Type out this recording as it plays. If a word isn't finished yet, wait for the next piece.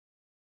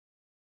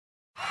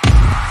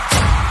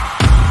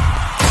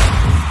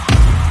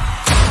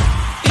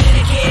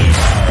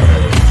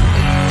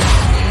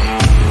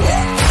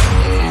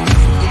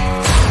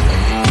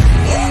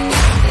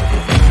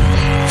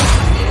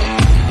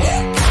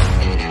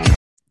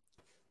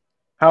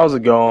How's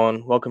it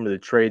going? Welcome to the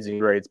Trades and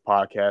Grades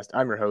podcast.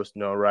 I'm your host,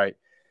 Noah Wright,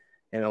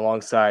 and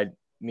alongside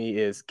me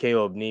is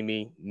Caleb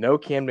Nemi. No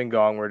Camden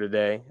Gongwer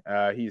today.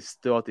 He's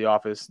still at the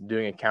office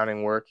doing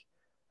accounting work.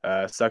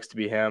 Sucks to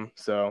be him.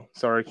 So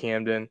sorry,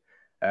 Camden.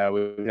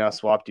 We've now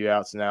swapped you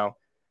out. So now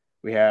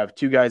we have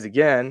two guys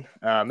again.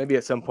 Maybe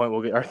at some point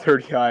we'll get our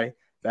third guy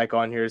back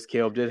on here, as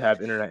Caleb did have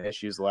internet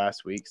issues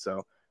last week.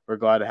 So we're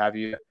glad to have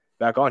you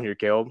back on here,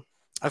 Caleb.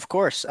 Of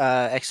course,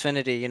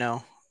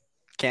 Xfinity,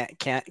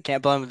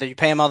 can't blame them. You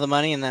pay them all the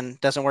money and then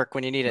doesn't work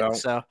when you need it. No.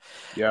 So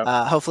Yep.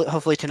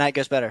 hopefully tonight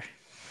goes better.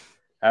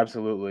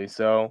 Absolutely.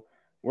 So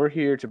we're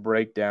here to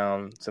break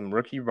down some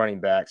rookie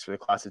running backs for the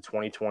class of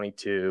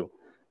 2022.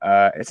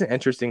 It's an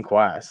interesting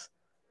class,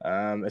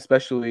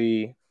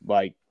 especially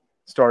like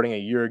starting a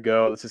year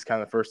ago. This is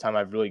kind of the first time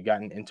I've really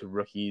gotten into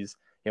rookies,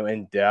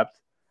 in depth.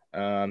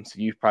 So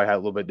you've probably had a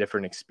little bit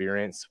different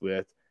experience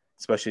with,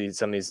 especially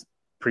some of these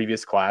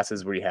previous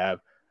classes where you have,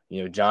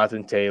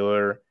 Jonathan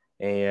Taylor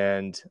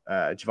and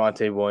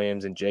Javonte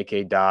Williams and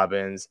J.K.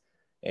 Dobbins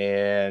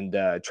and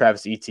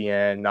Travis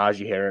Etienne,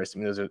 Najee Harris. I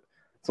mean,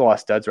 it's a lot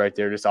of studs right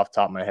there just off the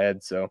top of my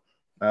head. So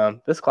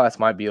this class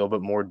might be a little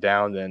bit more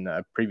down than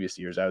previous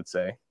years, I would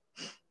say.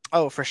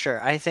 Oh, for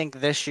sure. I think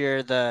this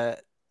year the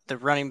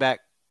running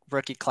back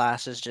rookie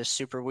class is just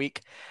super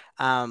weak.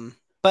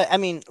 But I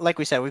mean, like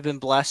we said, we've been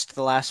blessed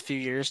the last few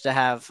years to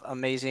have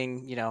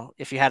amazing.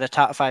 If you had a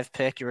top 5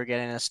 pick, you were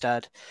getting a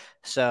stud.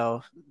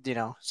 So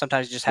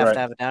sometimes you just have to Right.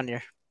 have a down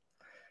year.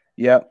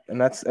 Yep, and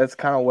that's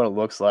kind of what it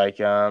looks like.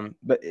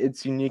 But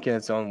it's unique in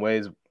its own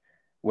ways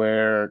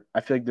where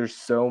I feel like there's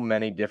so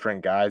many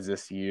different guys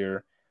this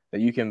year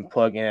that you can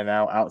plug in and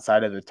out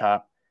outside of the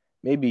top,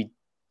 maybe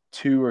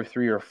two or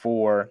three or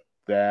four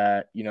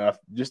that,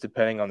 just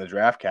depending on the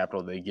draft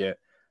capital they get,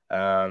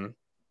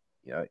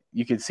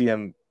 you could see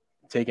them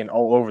taken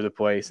all over the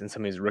place in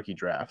some of these rookie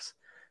drafts.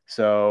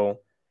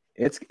 So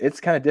it's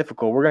kind of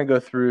difficult. We're going to go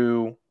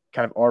through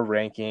kind of our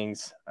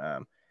rankings.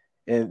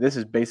 And this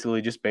is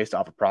basically just based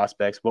off of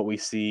prospects, what we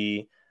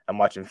see I'm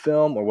watching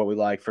film or what we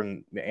like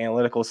from the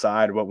analytical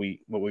side, or what we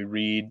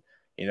read,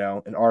 in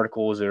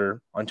articles or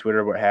on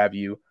Twitter, what have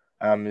you.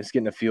 Just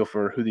getting a feel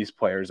for who these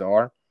players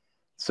are.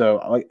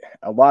 So like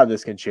a lot of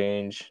this can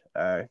change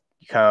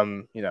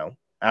come,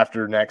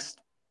 after next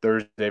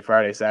Thursday,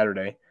 Friday,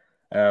 Saturday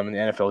in the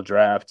NFL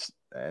draft.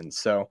 And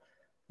so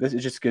this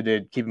is just good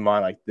to keep in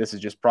mind, like this is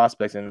just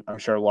prospects, and I'm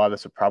sure a lot of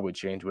this will probably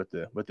change with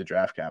the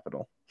draft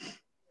capital.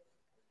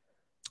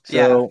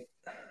 Yeah. So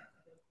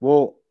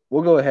we'll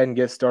go ahead and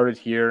get started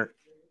here.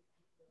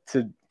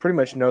 To pretty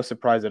much no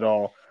surprise at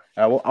all.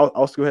 I'll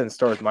go ahead and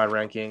start with my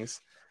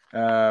rankings.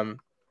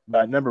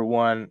 But number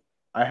one,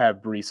 I have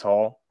Breece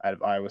Hall out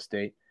of Iowa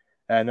State.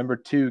 Number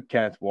two,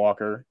 Kenneth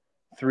Walker.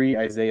 Three,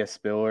 Isaiah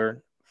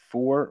Spiller.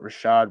 Four,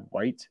 Rashad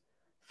White.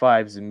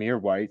 Five, Zamir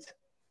White.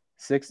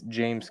 Six,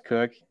 James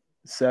Cook.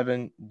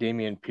 Seven,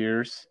 Damian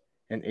Pierce.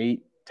 And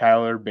eight,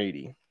 Tyler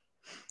Beatty.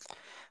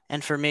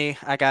 And for me,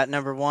 I got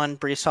number 1,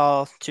 Breece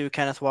Hall, 2,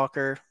 Kenneth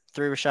Walker,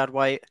 3, Rashad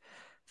White,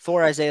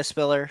 4, Isaiah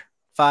Spiller,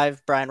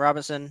 5, Brian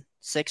Robinson,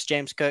 6,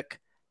 James Cook,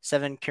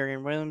 7,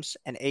 Kyren Williams,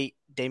 and 8,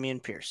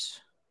 Damian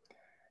Pierce.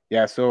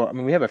 Yeah, so I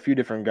mean, we have a few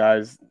different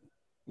guys,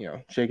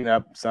 shaking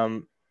up.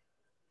 Some,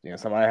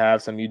 some I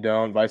have, some you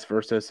don't, vice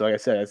versa. So like I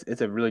said,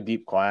 it's a really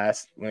deep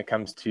class when it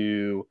comes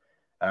to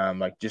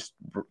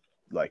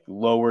like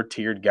lower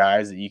tiered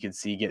guys that you can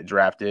see get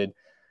drafted,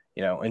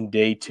 in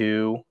day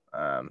two,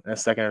 in the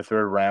second or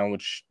third round,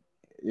 which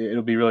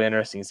it'll be really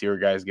interesting to see where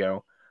guys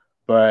go.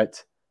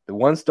 But the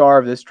one star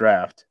of this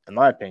draft, in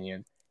my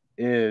opinion,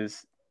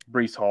 is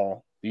Breece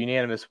Hall, the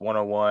unanimous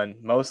 101,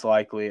 most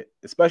likely,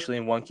 especially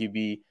in one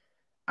QB.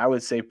 I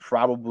would say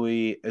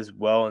probably as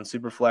well in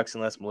Superflex,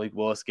 unless Malik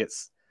Willis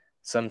gets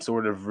some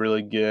sort of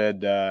really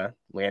good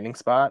landing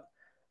spot.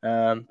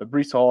 But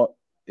Breece Hall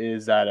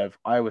is out of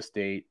Iowa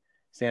State,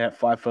 standing at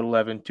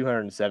 5'11",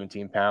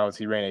 217 pounds.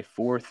 He ran a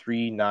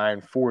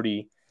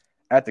 4.3940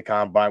 at the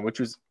combine, which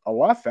was a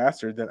lot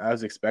faster than I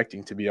was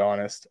expecting, to be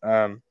honest.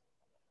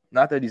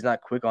 Not that he's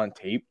not quick on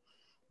tape,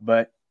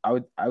 but I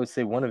would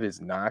say one of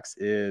his knocks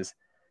is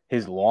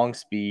his long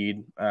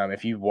speed.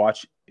 If you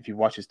watch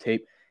his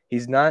tape,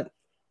 he's not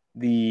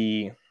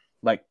the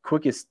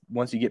quickest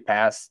once you get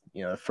past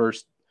the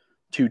first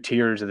two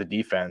tiers of the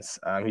defense.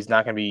 He's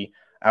not going to be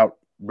out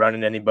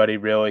running anybody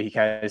really. He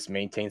kind of just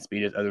maintains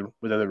speed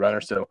with other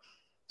runners. So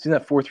seeing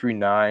that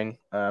 4.39,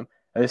 that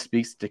just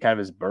speaks to kind of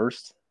his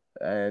burst.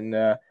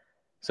 And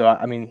so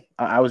I mean,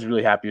 I was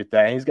really happy with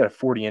that. And he's got a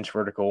 40-inch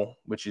vertical,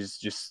 which is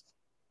just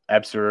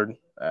absurd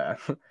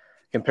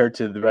compared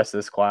to the rest of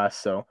this class.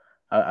 So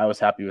I was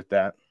happy with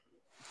that.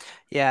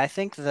 Yeah, I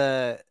think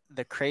the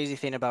crazy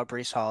thing about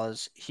Breece Hall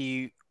is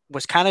he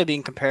was kind of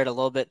being compared a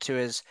little bit to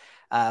his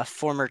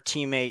former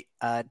teammate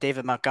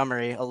David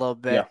Montgomery a little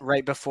bit Yeah.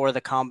 right before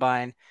the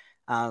combine.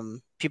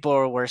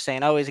 People were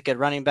saying, "Oh, he's a good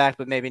running back,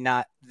 but maybe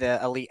not the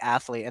elite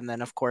athlete." And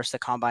then, of course, the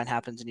combine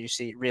happens, and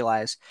you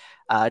realize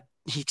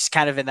he's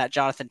kind of in that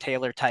Jonathan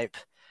Taylor type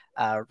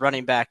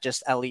running back,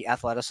 just elite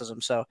athleticism.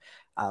 So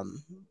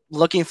Um,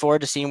 Looking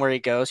forward to seeing where he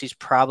goes. He's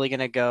probably going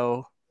to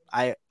go,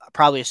 I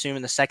probably assume,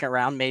 in the second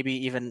round,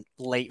 maybe even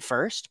late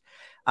first.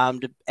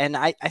 And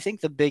I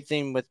think the big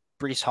thing with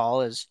Brees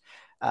Hall is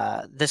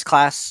this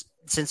class,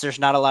 since there's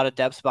not a lot of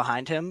depth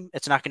behind him,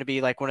 it's not going to be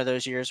like one of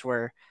those years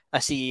where a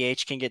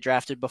CEH can get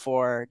drafted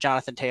before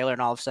Jonathan Taylor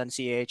and all of a sudden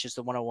CEH is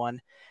the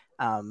 101.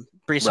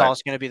 Brees Hall Right.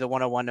 is going to be the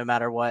 101 no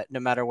matter what, no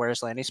matter where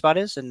his landing spot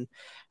is. And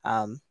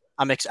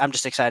I'm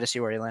just excited to see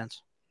where he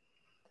lands.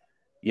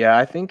 Yeah,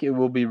 I think it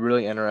will be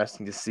really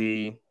interesting to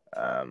see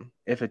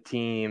if a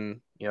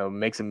team,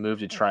 makes a move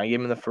to try and get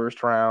him in the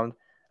first round.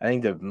 I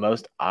think the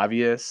most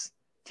obvious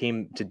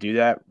team to do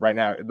that right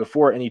now,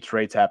 before any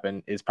trades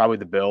happen, is probably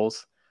the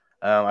Bills.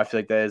 I feel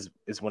like that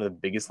is one of the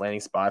biggest landing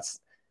spots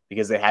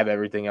because they have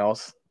everything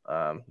else.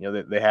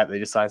 They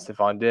just signed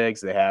Stephon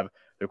Diggs. They have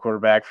their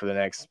quarterback for the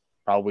next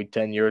probably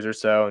 10 years or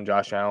so, and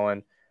Josh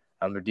Allen.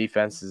 Their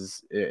defense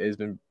has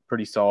been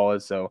pretty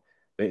solid, so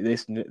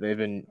they've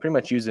been pretty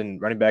much using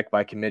running back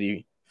by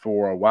committee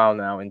for a while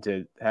now, and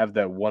to have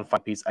that one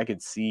final piece, I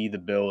could see the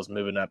Bills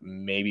moving up,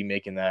 maybe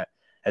making that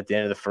at the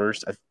end of the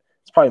first.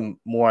 It's probably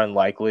more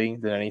unlikely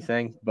than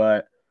anything,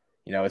 but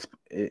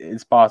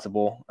it's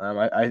possible.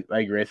 I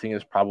agree. I think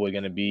it's probably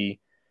going to be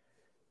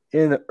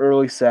in the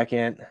early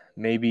second,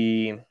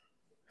 maybe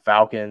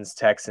Falcons,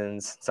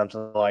 Texans,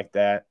 something like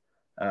that.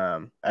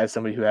 As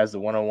somebody who has the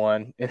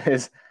 101 in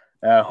his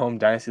home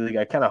dynasty league,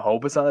 I kind of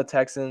hope it's on the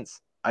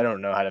Texans. I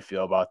don't know how to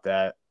feel about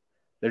that.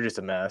 They're just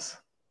a mess.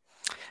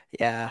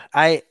 Yeah,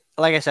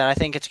 like I said, I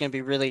think it's going to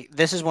be really.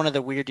 This is one of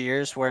the weird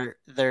years where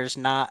there's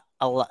not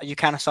a lot. You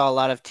kind of saw a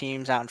lot of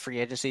teams out in free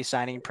agency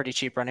signing pretty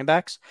cheap running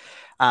backs,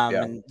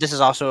 Yeah, and this is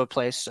also a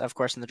place, of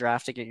course, in the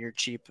draft to get your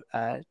cheap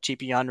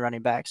young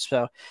running backs.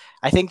 So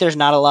I think there's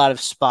not a lot of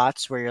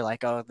spots where you're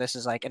like, oh, this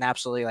is like an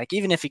absolutely like.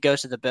 Even if he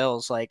goes to the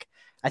Bills, like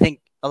I think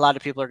a lot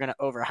of people are going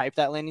to overhype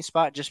that landing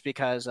spot just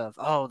because of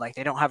like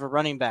they don't have a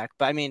running back.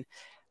 But I mean,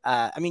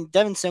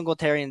 Devin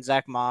Singletary and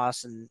Zach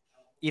Moss and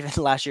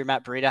even last year,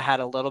 Matt Breida had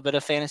a little bit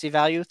of fantasy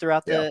value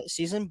throughout yeah, the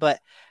season, but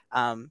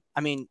I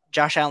mean,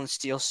 Josh Allen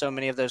steals so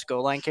many of those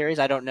goal line carries.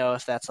 I don't know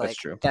if that's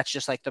true. that's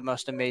just like the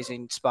most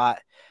amazing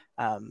spot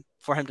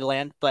for him to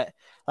land. But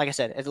like I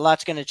said, a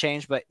lot's going to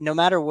change. But no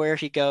matter where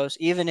he goes,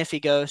 even if he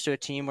goes to a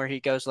team where he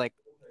goes like,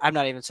 I'm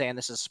not even saying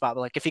this is a spot,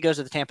 but like if he goes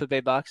to the Tampa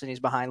Bay Bucks and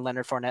he's behind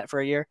Leonard Fournette for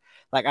a year,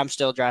 like I'm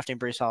still drafting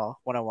Brees Hall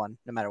 101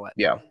 no matter what.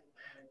 Yeah,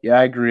 yeah,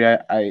 I agree.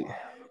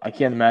 I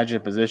can't imagine a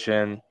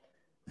position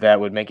that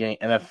would make any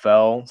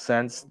NFL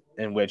sense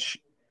in which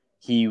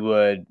he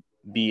would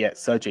be at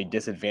such a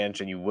disadvantage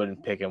and you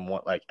wouldn't pick him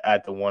like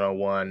at the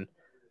 101,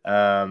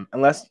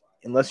 unless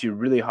you're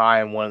really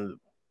high on one of the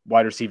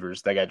wide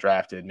receivers that got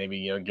drafted.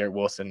 Maybe Garrett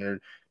Wilson or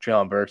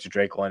Traylon Burks or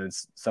Drake London.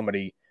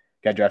 Somebody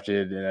got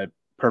drafted in a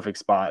perfect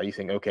spot. You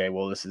think, okay,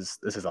 well this is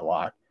a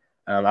lock.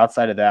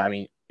 Outside of that, I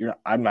mean,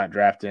 I'm not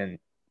drafting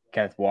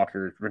Kenneth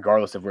Walker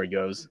regardless of where he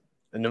goes.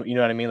 You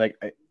know what I mean? Like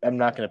I'm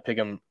not going to pick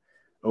him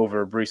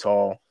over Brees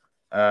Hall,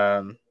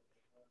 um,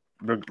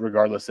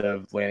 regardless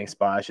of landing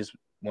spot. It's just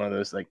one of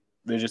those, like,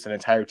 there's just an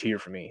entire tier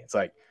for me. It's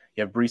like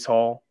you have Brees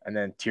Hall and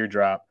then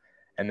teardrop,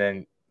 and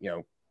then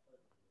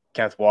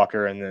Kenneth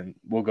Walker, and then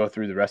we'll go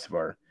through the rest of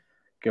our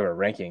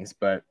rankings.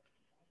 But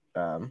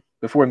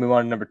before we move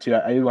on to number two,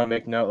 I do want to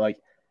make note, like,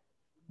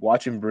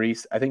 watching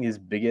Brees, I think his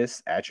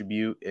biggest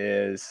attribute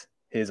is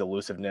his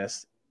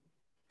elusiveness,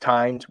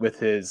 timed with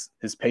his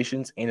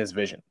patience and his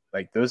vision.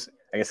 Like those,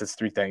 I guess it's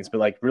three things, but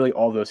like really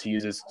all those he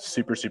uses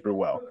super super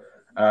well.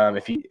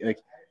 If he like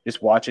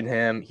just watching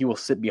him, he will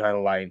sit behind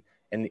the line,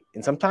 and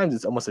sometimes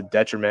it's almost a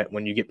detriment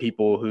when you get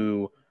people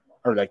who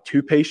are like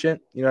too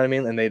patient. You know what I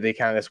mean? And they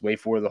kind of just wait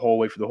for the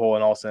hole,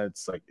 and all of a sudden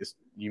it's like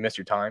you miss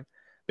your time.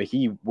 But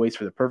he waits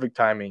for the perfect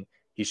timing.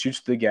 He shoots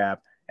through the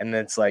gap, and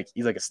then it's like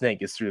he's like a snake,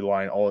 gets through the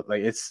line. All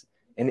like it's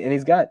and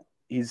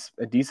he's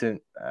a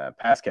decent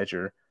pass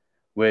catcher,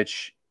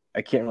 which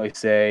I can't really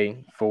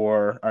say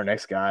for our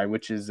next guy,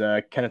 which is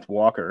Kenneth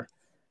Walker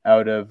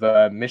out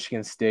of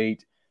Michigan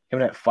State,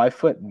 coming at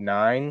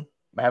 5'9".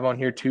 I have on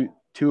here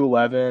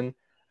 211,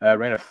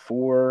 ran a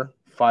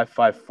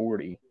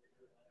 4.5540. I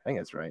think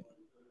that's right.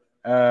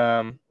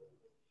 Um,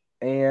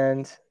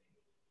 and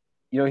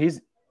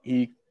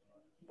he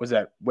was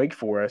at Wake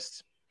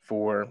Forest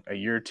for a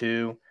year or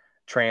two,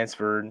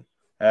 transferred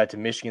to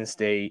Michigan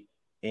State,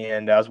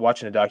 and I was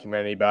watching a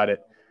documentary about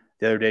it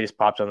the other day. Just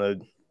popped on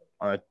the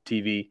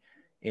TV,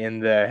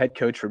 and the head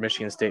coach for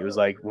Michigan State was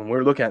like, when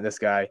we're looking at this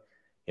guy,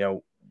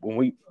 when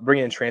we bring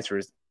in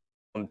transfers,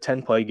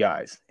 10 play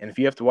guys, and if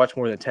you have to watch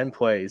more than 10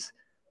 plays,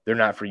 they're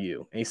not for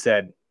you. And he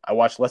said, I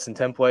watched less than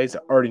 10 plays. I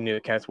already knew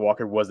that Kenneth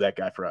Walker was that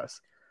guy for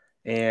us.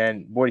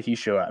 And boy, did he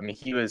show up. I mean,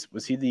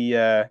 was he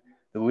the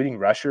leading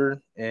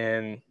rusher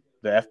in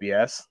the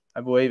FBS,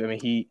 I believe. I mean,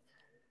 he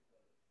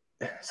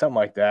something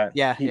like that.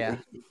 Yeah, He yeah.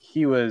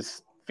 he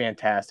was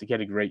fantastic. He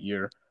had a great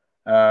year.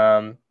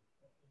 Um,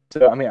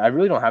 so I mean, I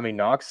really don't have any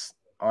knocks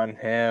on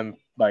him,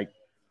 like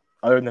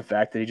other than the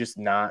fact that he's just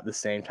not the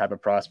same type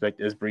of prospect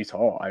as Brees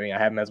Hall. I mean, I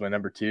have him as my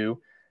number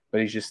two, but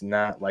he's just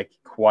not like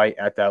quite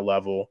at that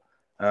level.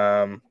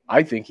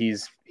 I think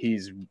he's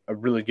a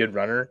really good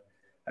runner,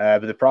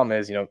 but the problem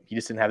is, he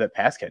just didn't have that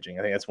pass catching.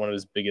 I think that's one of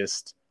his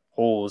biggest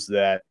holes,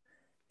 that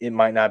it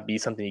might not be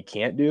something he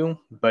can't do,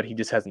 but he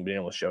just hasn't been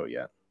able to show it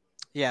yet.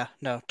 Yeah,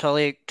 no,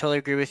 totally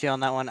agree with you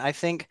on that one. I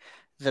think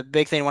the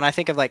big thing when I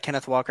think of like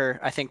Kenneth Walker,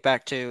 I think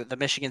back to the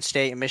Michigan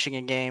State and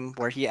Michigan game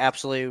where he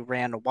absolutely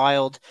ran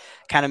wild,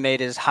 kind of made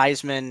his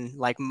Heisman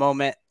like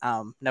moment.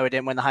 No, he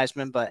didn't win the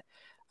Heisman, but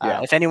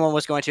Yeah. if anyone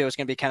was going to, it was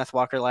going to be Kenneth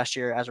Walker last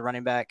year as a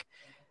running back.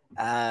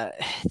 Uh,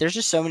 there's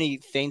just so many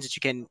things that you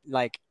can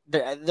like.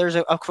 There's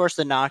of course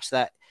the knocks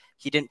that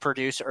he didn't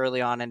produce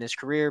early on in his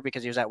career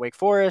because he was at Wake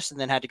Forest and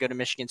then had to go to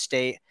Michigan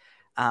State.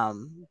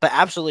 But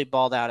absolutely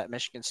balled out at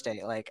Michigan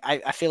State. Like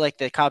I feel like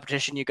the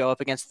competition you go up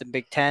against the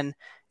Big Ten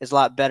is a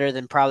lot better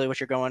than probably what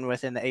you're going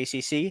with in the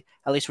ACC.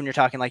 At least when you're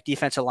talking like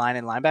defensive line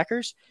and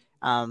linebackers.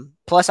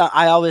 Plus,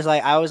 I always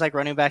like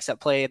running backs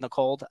that play in the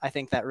cold. I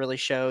think that really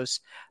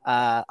shows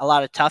a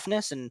lot of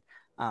toughness, and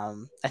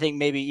I think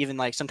maybe even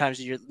like sometimes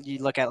you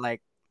look at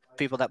like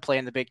people that play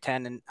in the Big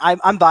Ten, and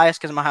I'm biased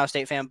because I'm a Ohio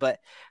State fan, but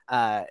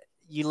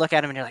you look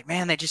at them and you're like,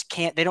 man, they just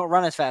can't. They don't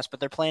run as fast, but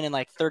they're playing in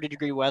like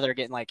 30-degree weather,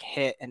 getting like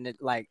hit, and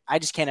like I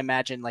just can't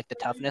imagine like the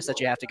toughness that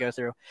you have to go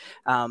through.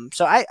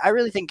 So I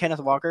really think Kenneth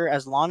Walker,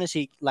 as long as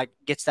he like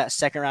gets that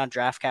second round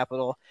draft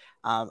capital,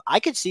 I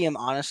could see him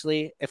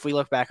honestly. If we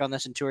look back on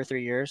this in 2 or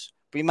 3 years,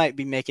 we might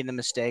be making the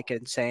mistake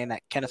and saying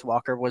that Kenneth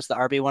Walker was the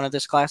RB1 of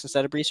this class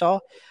instead of Breece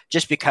Hall,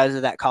 just because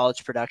of that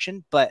college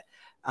production. But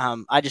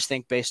I just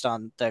think based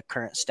on the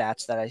current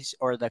stats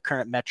or the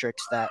current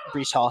metrics that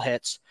Breece Hall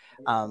hits,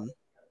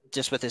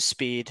 just with his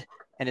speed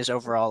and his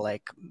overall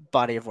like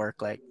body of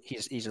work, like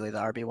he's easily the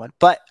RB1.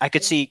 But I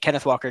could see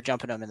Kenneth Walker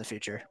jumping him in the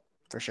future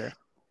for sure.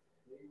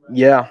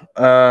 Yeah.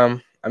 I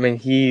mean,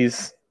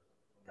 he's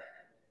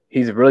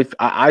really.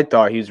 I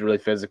thought he was really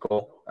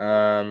physical.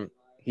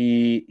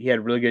 He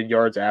had really good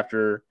yards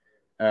after,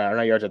 or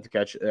not yards after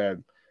catch.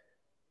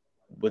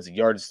 Was it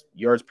yards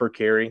per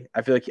carry?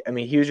 I feel like, I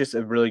mean, he was just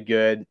a really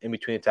good in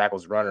between the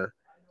tackles runner.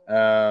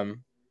 And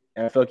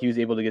I feel like he was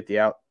able to get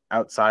the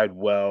outside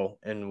well,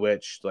 in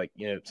which, like,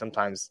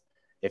 sometimes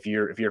if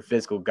you're a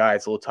physical guy,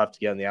 it's a little tough to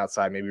get on the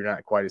outside. Maybe you're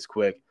not quite as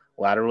quick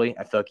laterally.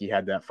 I feel like he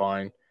had that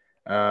fine.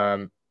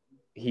 I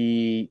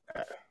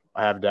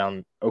have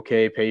down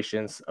okay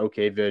patience,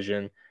 okay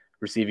vision,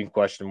 receiving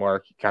question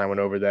mark. Kind of went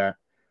over that.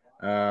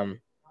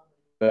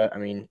 But I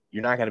mean,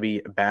 you're not going to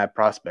be a bad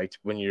prospect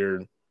when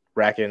you're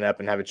racking up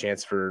and have a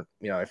chance for,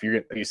 if you're,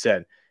 like you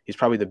said, he's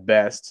probably the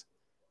best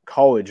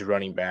college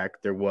running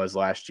back there was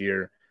last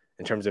year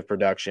in terms of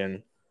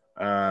production.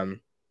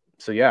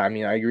 So yeah, I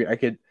mean, I agree.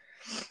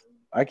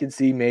 I could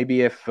see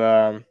maybe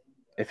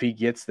if he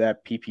gets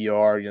that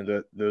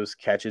PPR, those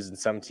catches, and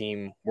some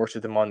team works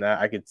with him on that,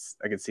 I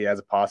could see it as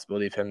a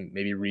possibility of him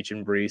maybe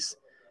reaching Breece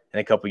in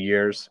a couple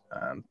years.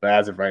 But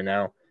as of right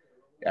now,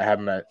 I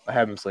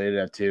have him slated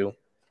at 2.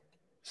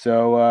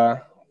 So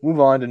move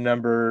on to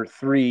number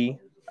 3,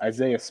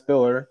 Isaiah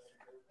Spiller,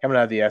 coming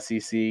out of the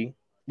SEC. A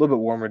little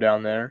bit warmer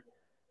down there.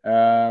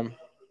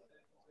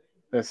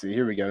 Let's see.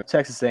 Here we go.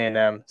 Texas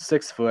A&M,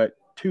 6 foot,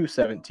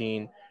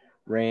 217,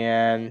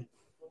 ran.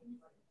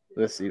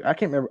 Let's see. I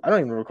can't remember. I don't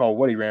even recall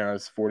what he ran on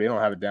his 40. I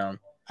don't have it down.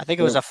 I think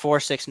it was a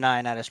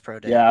 4.69 at his pro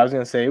day. Yeah, I was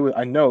gonna say it was.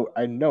 I know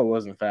it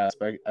wasn't fast,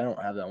 but I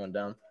don't have that one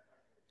down.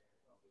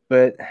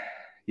 But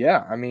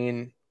yeah, I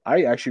mean,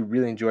 I actually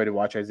really enjoyed to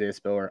watch Isaiah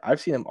Spiller.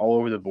 I've seen him all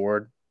over the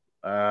board,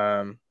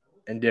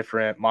 in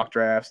different mock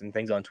drafts and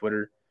things on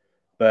Twitter.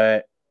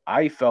 But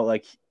I felt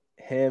like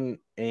him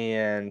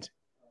and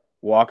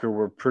Walker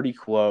were pretty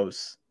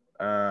close.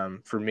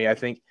 For me, I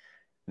think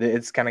that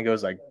it's kind of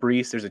goes like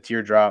Breece, there's a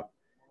teardrop.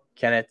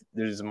 Kenneth,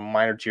 there's a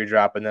minor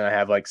teardrop, and then I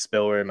have like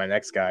Spiller and my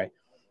next guy.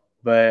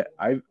 But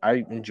I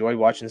enjoyed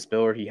watching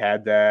Spiller. He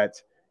had that,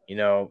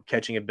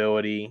 catching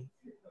ability.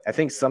 I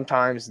think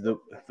sometimes the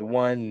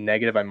one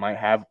negative I might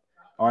have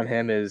on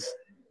him is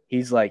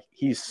he's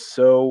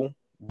so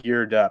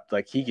geared up,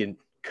 like he can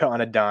cut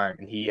on a dime,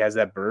 and he has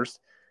that burst.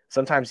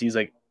 Sometimes he's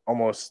like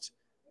almost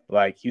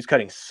like he was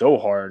cutting so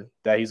hard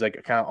that he's like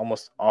kind of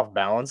almost off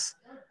balance.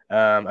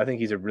 I think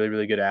he's a really,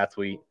 really good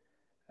athlete.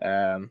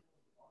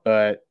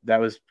 But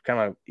that was kind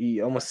of,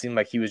 he almost seemed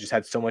like he was just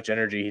had so much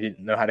energy he didn't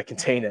know how to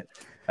contain it.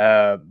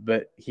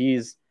 But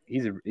he's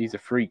a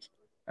freak.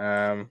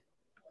 I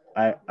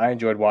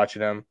enjoyed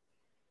watching him.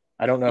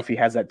 I don't know if he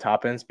has that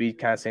top end speed,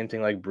 kind of same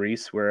thing like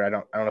Breece, where I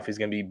don't know if he's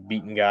going to be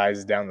beating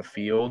guys down the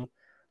field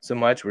so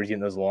much, where he's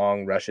getting those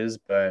long rushes.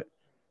 But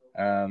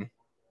yeah,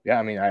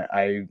 I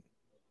mean,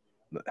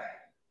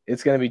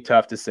 it's going to be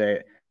tough to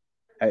say.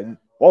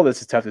 All this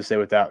is tough to say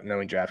without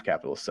knowing draft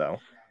capital. So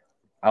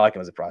I like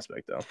him as a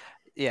prospect, though.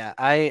 Yeah,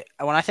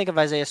 when I think of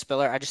Isaiah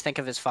Spiller, I just think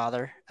of his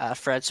father,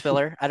 Fred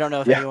Spiller. I don't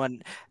know if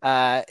anyone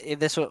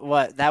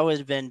that would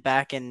have been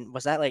back in,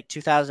 was that like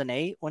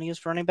 2008 when he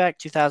was running back,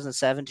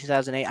 2007,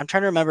 2008. I'm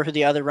trying to remember who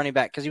the other running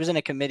back, because he was in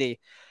a committee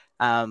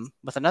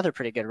with another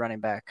pretty good running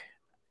back.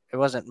 It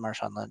wasn't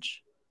Marshawn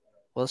Lynch,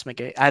 Willis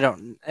McGahee. I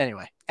don't.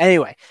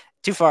 Anyway,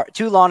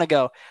 too long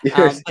ago.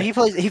 But he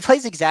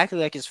plays exactly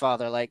like his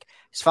father. Like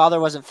his father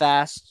wasn't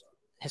fast.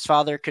 His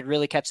father could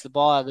really catch the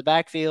ball out of the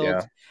backfield.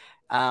 Yeah.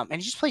 And he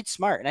just played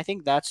smart. And I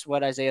think that's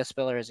what Isaiah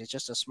Spiller is. He's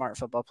just a smart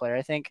football player.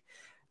 I think,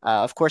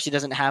 of course, he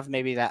doesn't have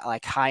maybe that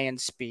like high end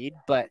speed,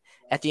 but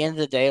at the end of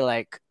the day,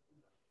 like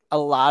a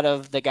lot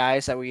of the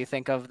guys that we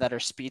think of that are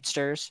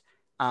speedsters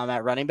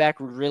at running back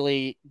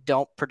really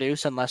don't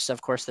produce unless,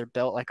 of course, they're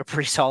built like a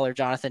Breece Hall or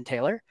Jonathan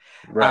Taylor.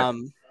 Right.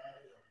 Um,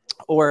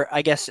 or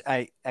I guess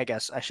I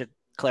should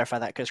clarify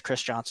that because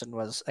Chris Johnson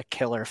was a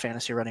killer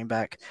fantasy running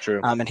back,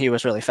 True. and he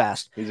was really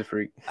fast. He's a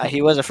freak.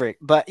 He was a freak,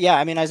 but yeah,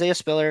 I mean Isaiah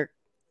Spiller,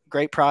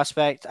 great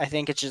prospect. I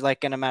think it's just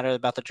like going to matter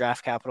about the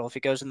draft capital. If he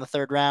goes in the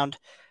third round,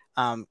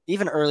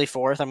 even early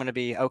fourth, I'm going to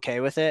be okay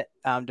with it,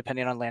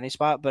 depending on landing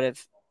spot. But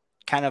if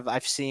kind of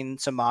I've seen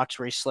some mocks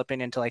where he's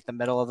slipping into like the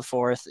middle of the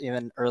fourth,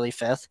 even early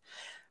fifth,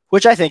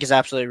 which I think is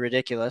absolutely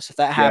ridiculous. If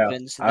that Yeah,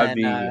 happens, I'd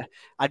then be.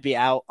 I'd be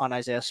out on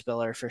Isaiah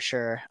Spiller for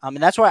sure. And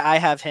that's why I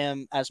have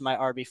him as my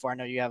RB4. I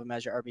know you have him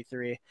as your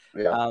RB3.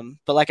 Yeah.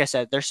 But like I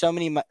said, there's so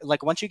many,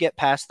 like once you get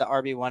past the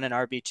RB1 and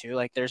RB2,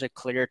 like there's a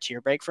clear tier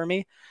break for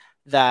me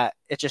that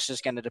it just is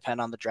going to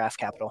depend on the draft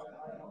capital.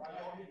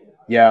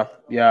 Yeah,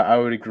 yeah, I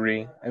would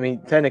agree. I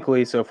mean,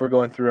 technically, so if we're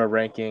going through our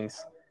rankings,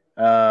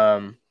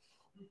 um,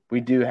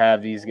 we do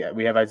have these guys.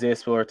 We have Isaiah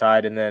Spiller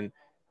tied, and then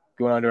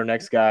going on to our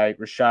next guy,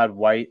 Rashad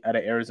White out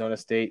of Arizona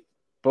State,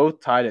 both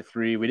tied at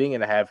 3. We didn't get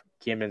to have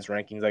Camden's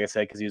rankings, like I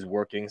said, because he was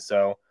working.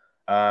 So,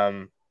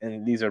 and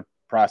these are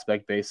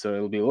prospect based, so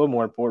it'll be a little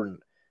more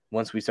important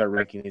once we start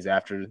ranking these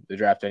after the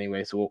draft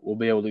anyway. So we'll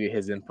be able to get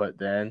his input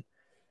then.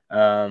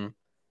 Um,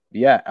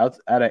 yeah, out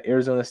of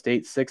Arizona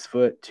State, 6',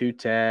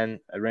 210.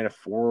 I ran a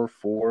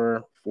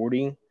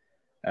 4.40.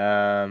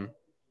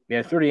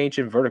 Yeah, 30 inch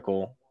in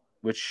vertical,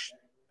 which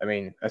I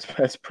mean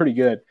that's pretty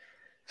good.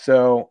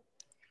 So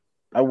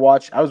I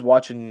was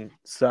watching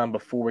some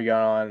before we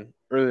got on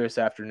earlier this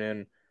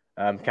afternoon,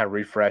 kind of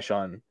refresh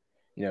on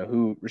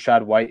who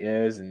Rashad White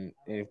is and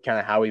kind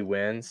of how he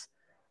wins.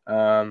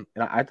 And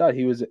I thought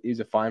he was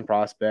a fine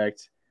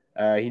prospect.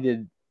 He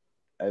did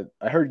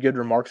I heard good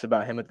remarks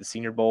about him at the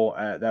Senior Bowl.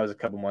 That was a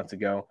couple months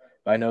ago.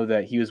 But I know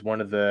that he was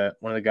one of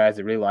the guys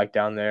that really liked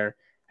down there.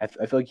 I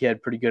feel like he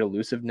had pretty good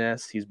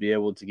elusiveness. He's be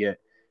able to get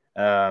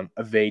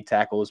evade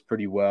tackles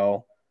pretty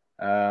well.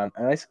 And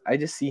I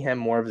just see him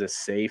more of as a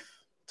safe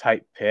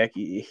type pick.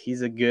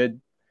 He's a good.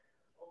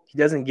 He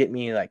doesn't get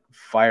me like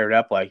fired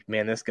up. Like,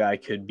 man, this guy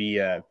could be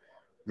a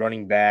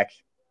running back.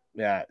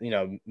 Yeah,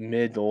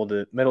 middle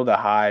to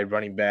high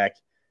running back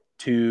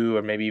 2,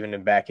 or maybe even a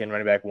back end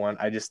running back 1.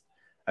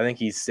 I think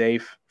he's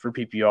safe for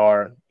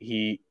PPR.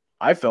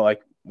 I felt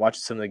like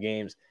watching some of the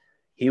games,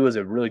 he was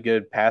a really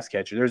good pass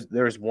catcher.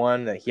 There was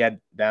one that he had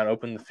down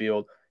open the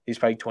field. He's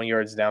probably 20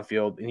 yards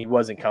downfield, and he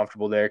wasn't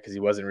comfortable there because he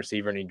wasn't a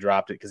receiver, and he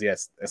dropped it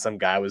because some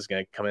guy was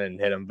going to come in and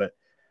hit him. But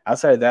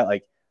outside of that,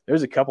 like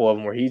there's a couple of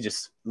them where he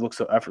just looks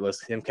so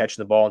effortless. Him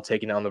catching the ball and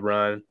taking down the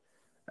run.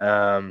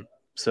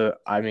 So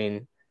I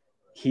mean,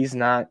 he's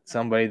not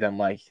somebody that I'm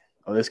like,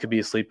 oh, this could be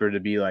a sleeper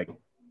to be like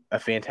a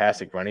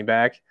fantastic running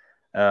back.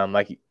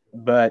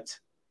 But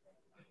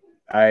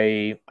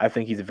I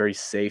think he's a very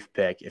safe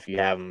pick if you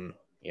have him,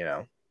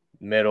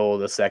 middle of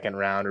the second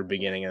round or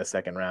beginning of the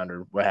second round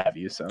or what have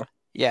you. So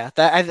Yeah,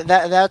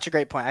 that's a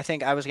great point. I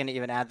think I was going to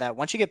even add that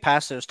once you get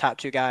past those top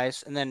two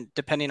guys, and then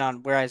depending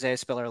on where Isaiah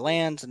Spiller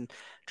lands and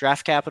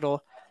draft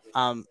capital,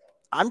 I'm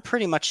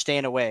pretty much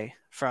staying away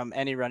from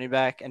any running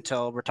back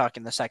until we're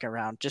talking the second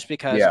round, just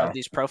because of yeah,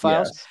 these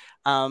profiles.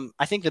 yes,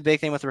 I think the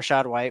big thing with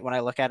Rashad White, when I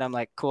look at him,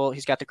 like, cool,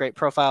 he's got the great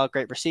profile,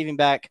 great receiving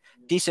back,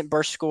 decent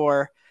burst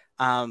score.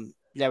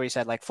 Yeah, we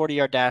said like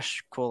 40-yard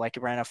dash, cool, like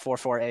he ran a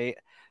 4.48.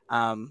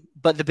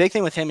 But the big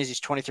thing with him is he's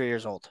 23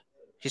 years old.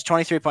 He's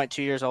 23.2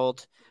 years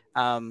old.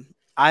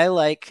 I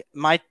like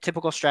my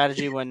typical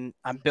strategy when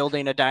I'm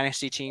building a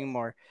dynasty team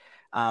or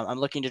I'm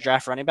looking to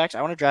draft running backs.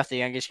 I want to draft the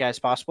youngest guys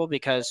possible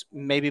because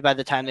maybe by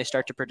the time they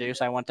start to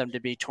produce, I want them to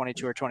be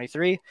 22 or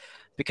 23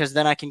 because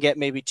then I can get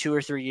maybe 2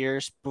 or 3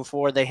 years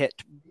before they hit.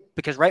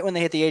 Because right when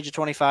they hit the age of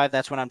 25,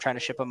 that's when I'm trying to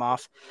ship them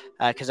off.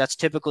 Because that's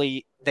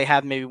typically they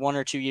have maybe 1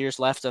 or 2 years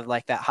left of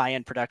like that high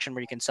end production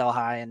where you can sell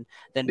high and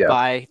then yeah,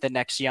 buy the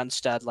next young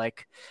stud.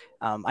 Like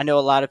I know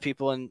a lot of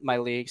people in my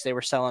leagues, they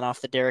were selling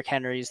off the Derrick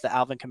Henrys, the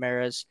Alvin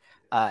Kamara's,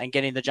 and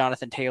getting the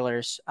Jonathan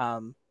Taylors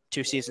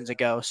 2 seasons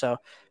ago. So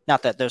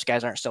not that those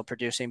guys aren't still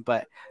producing,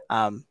 but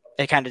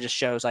it kind of just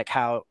shows like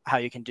how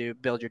you can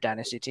build your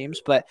dynasty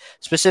teams. But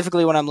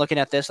specifically when I'm looking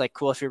at this, like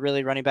cool, if you're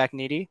really running back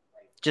needy,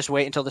 just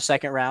wait until the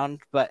second round,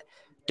 but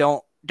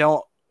don't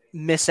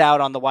miss out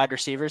on the wide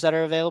receivers that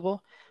are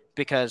available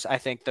because I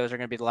think those are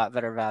going to be a lot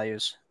better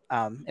values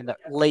in the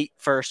late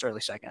first, early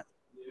second.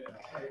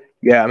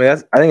 yeah. I mean,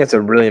 I think it's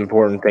a really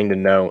important thing to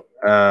note.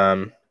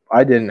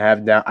 I don't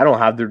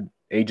have their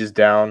ages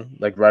down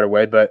like right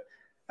away, but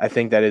I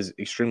think that is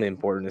extremely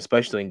important,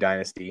 especially in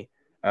dynasty,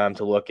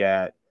 to look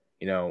at.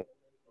 You know,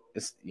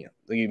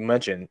 like you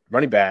mentioned,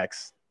 running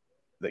backs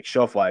like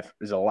shelf life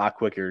is a lot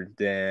quicker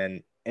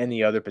than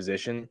any other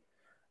position.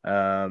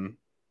 Um,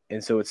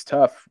 and so it's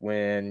tough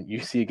when you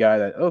see a guy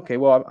that, okay,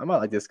 well, I might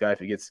like this guy if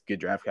he gets good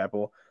draft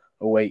capital.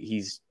 Oh, wait,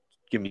 he's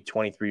going to be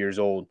 23 years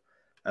old.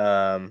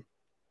 Um,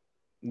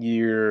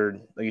 you're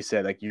like you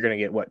said, like you're gonna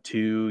get what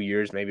 2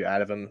 years maybe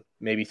out of him,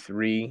 maybe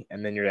three,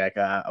 and then you're like,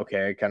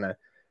 okay, I kind of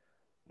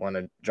want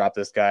to drop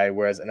this guy.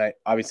 Whereas, and I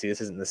obviously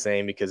this isn't the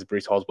same because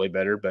Brees Hall's way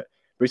better, but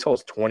Brees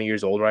Hall's 20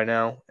 years old right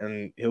now,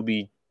 and he'll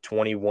be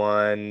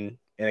 21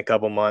 in a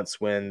couple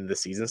months when the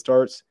season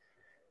starts.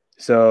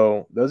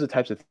 So those are the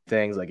types of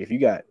things like if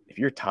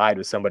you're tied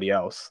with somebody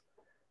else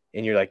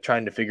and you're like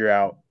trying to figure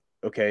out,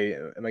 okay,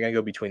 am I gonna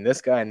go between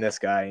this guy and this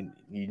guy? And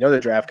you know the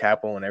draft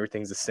capital and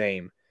everything's the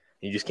same.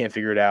 And you just can't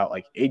figure it out.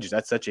 Like ages,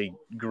 that's such a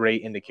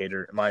great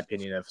indicator, in my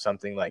opinion, of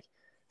something like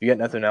if you got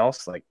nothing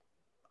else, like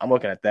I'm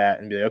looking at that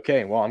and be like,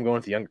 okay, well, I'm going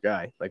with the younger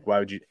guy. Like, why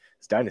would you?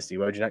 It's dynasty.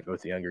 Why would you not go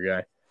with the younger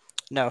guy?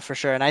 No, for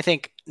sure. And I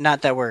think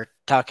not that we're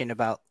talking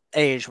about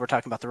age, we're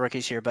talking about the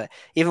rookies here, but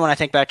even when I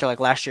think back to like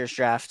last year's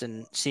draft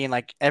and seeing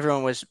like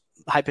everyone was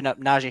hyping up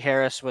Najee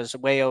Harris was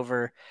way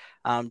over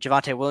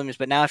Javante Williams.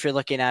 But now if you're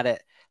looking at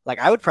it, like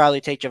I would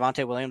probably take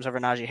Javante Williams over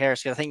Najee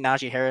Harris because I think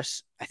Najee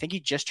Harris, I think he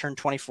just turned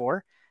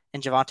 24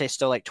 and Javante's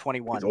still like He's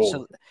 21.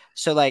 old.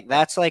 So like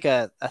that's like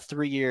a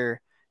 3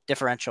 year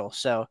differential.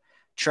 So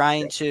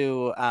trying Yep.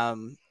 to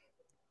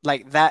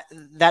like that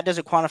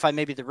doesn't quantify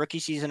maybe the rookie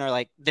season or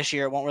like this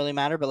year it won't really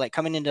matter, but like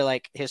coming into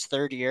like his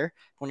third year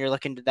when you're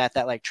looking at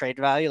that like trade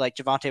value, like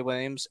Javante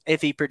Williams,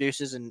 if he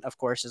produces and of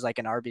course is like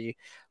an RB1,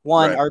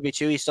 Right.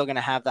 RB2, he's still gonna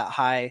have that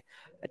high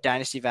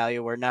dynasty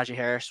value where Najee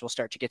Harris will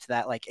start to get to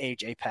that like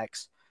age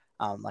apex,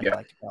 like I Yeah.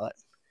 like to call it.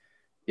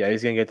 Yeah.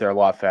 He's gonna get there a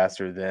lot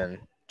faster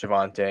than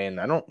Javante, and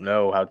I don't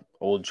know how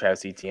old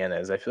Travis Etienne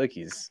is. I feel like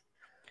he's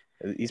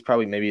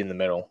probably maybe in the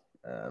middle.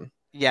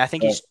 Yeah,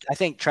 But I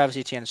think Travis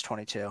Etienne is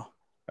 22.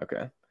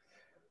 okay.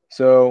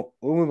 So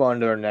we'll move on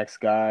to our next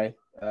guy.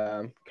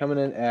 Coming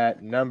in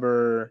at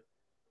number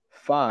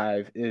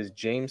 5 is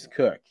James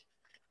Cook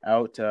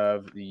out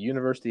of the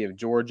University of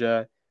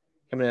Georgia,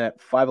 coming in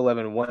at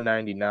 5'11",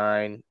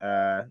 199.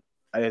 I'm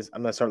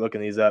going to start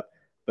looking these up,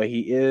 but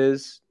he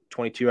is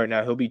 22 right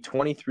now. He'll be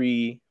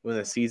 23 when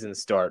the season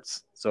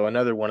starts. So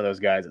another one of those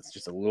guys that's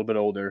just a little bit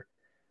older.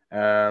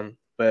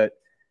 But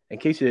in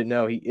case you didn't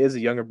know, he is a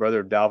younger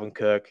brother of Dalvin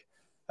Cook.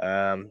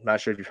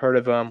 Not sure if you've heard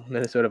of him.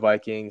 Minnesota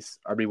Vikings,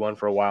 RB1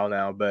 for a while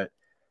now. But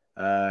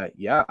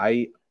yeah,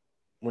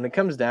 when it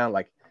comes down,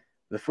 like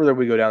the further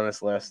we go down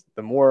this list,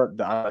 the more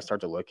I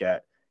start to look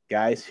at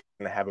guys who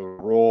are going to have a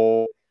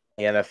role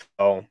in the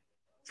NFL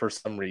for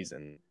some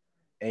reason.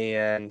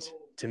 And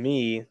to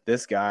me,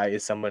 this guy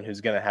is someone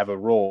who's going to have a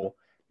role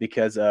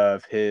because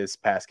of his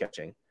pass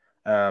catching.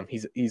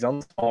 He's on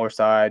the smaller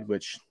side,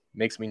 which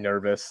makes me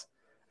nervous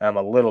a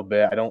little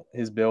bit. I don't.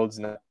 His build's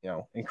not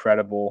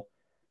incredible.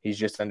 He's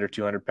just under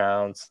 200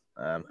 pounds.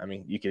 I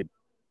mean, you could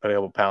put a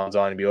couple pounds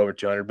on and be over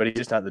 200, but he's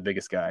just not the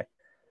biggest guy.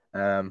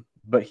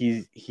 But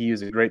he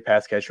was a great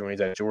pass catcher when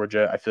he's at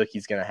Georgia. I feel like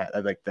he's gonna have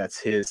like that's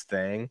his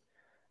thing.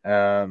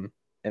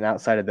 And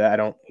outside of that,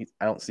 I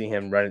don't see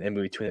him running in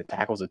between the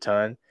tackles a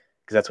ton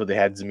because that's what they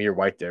had Zamir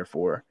White there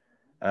for.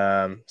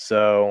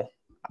 So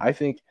I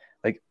think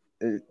like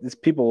it's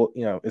people,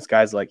 it's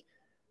guys like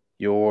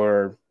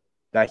your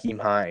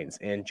Naheem Hines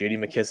and J.D.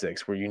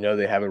 McKissick's where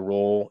they have a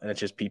role and it's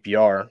just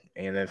PPR.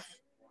 And if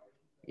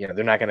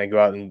they're not going to go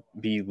out and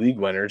be league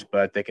winners,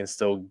 but they can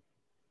still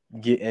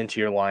get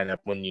into your lineup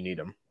when you need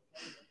them.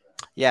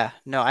 Yeah,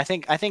 no, I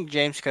think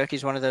James Cook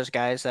is one of those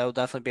guys that will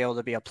definitely be able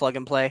to be a plug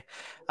and play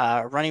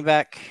running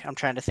back. I'm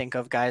trying to think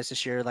of guys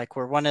this year like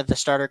where one of the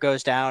starter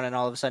goes down and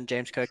all of a sudden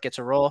James Cook gets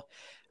a role.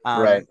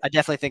 Right. I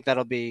definitely think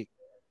that'll be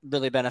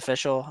really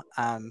beneficial.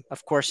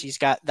 Of course, he's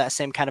got that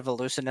same kind of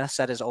elusiveness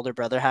that his older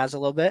brother has a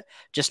little bit,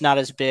 just not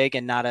as big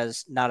and not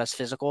as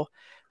physical.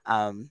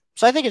 So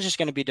I think it's just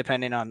going to be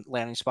depending on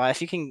landing spot.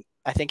 If you can,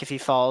 I think if he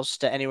falls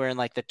to anywhere in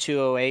like the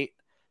 208,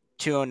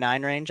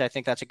 209 range, I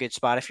think that's a good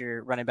spot if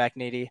you're running back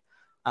needy.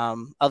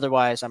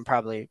 Otherwise, I'm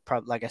probably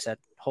like I said,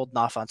 holding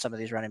off on some of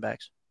these running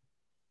backs.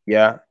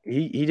 Yeah,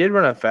 he did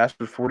run a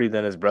faster 40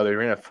 than his brother. He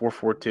ran a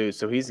 4.42,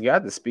 so he's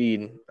got the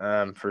speed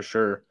for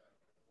sure.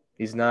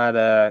 He's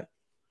not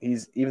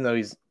he's even though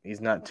he's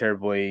not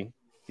terribly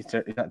he's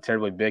not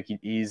terribly big.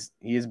 He is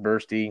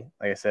bursty,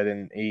 like I said,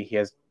 and he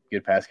has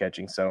good pass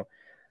catching. So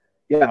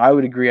yeah, I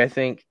would agree. I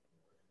think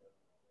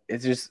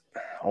it's just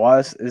a lot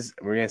of this is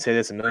we're gonna say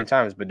this a million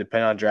times, but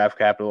depending on draft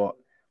capital,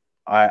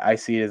 I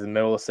see it as a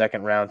middle of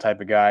second round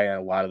type of guy, and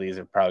a lot of these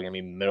are probably gonna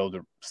be middle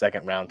to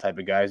second round type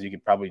of guys. You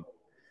could probably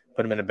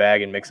put them in a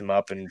bag and mix them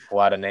up and pull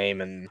out a name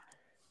and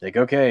like,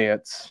 okay,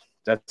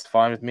 that's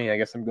fine with me. I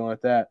guess I'm going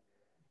with that.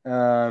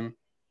 Um,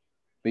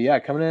 but yeah,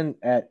 coming in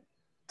at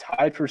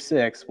tied for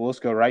 6, we'll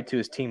just go right to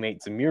his teammate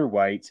Zamir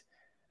White,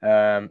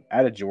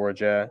 out of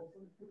Georgia.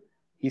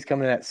 He's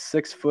coming in at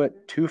 6',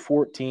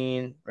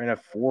 214, ran a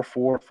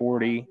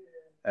 4.40.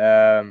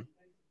 Um,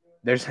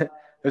 there's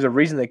there's a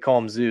reason they call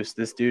him Zeus.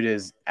 This dude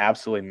is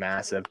absolutely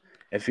massive.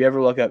 If you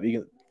ever look up, you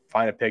can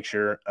find a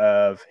picture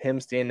of him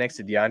standing next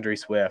to DeAndre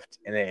Swift,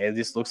 and it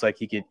just looks like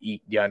he could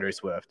eat DeAndre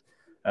Swift.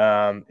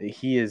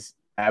 He is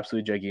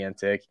absolutely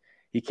gigantic.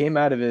 He came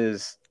out of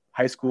his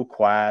high school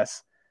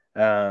class.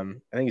 I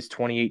think it's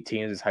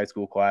 2018 is his high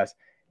school class,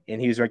 and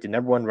he was ranked the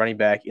number 1 running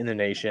back in the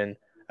nation.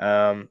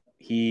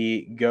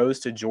 He goes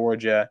to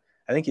Georgia.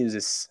 I think it was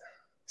his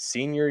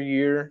senior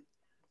year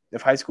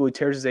of high school. He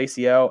tears his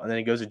ACL, and then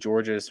he goes to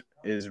Georgia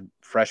his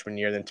freshman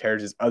year, then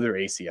tears his other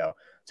ACL.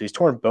 So he's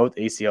torn both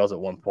ACLs at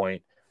one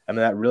point. I mean,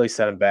 that really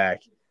set him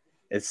back.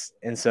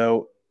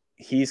 So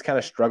he's kind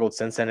of struggled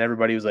since then.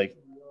 Everybody was like,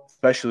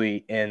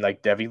 especially in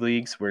like Devy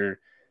leagues where,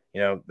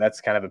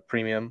 that's kind of a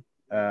premium,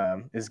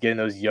 is getting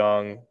those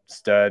young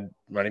stud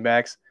running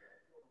backs.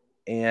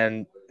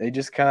 And they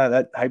just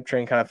that hype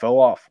train kind of fell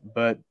off.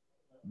 But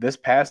this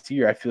past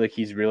year, I feel like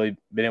he's really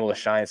been able to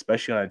shine,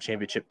 especially on a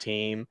championship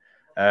team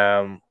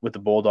with the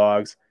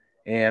Bulldogs.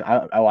 And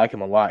I like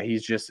him a lot.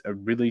 He's just a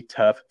really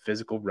tough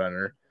physical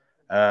runner.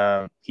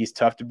 He's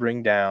tough to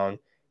bring down.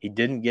 He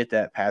didn't get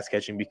that pass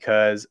catching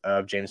because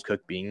of James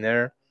Cook being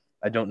there.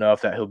 I don't know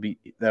if that'll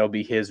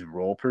be his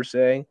role per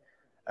se.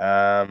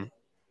 I'm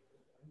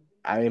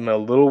a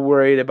little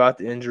worried about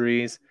the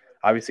injuries.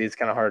 Obviously, it's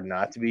kind of hard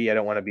not to be. I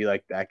don't want to be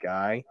like that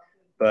guy,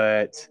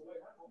 but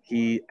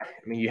you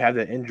have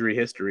the injury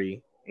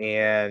history,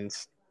 and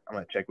I'm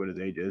gonna check what his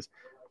age is,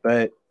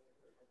 but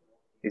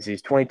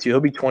he's 22.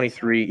 He'll be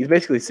 23.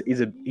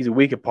 He's a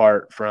week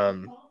apart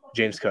from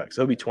James Cook,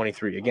 so he'll be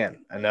 23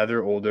 again.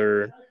 Another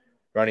older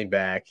running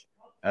back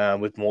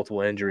with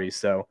multiple injuries.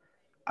 So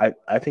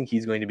I think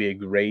he's going to be a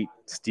great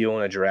steal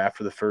in a draft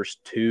for the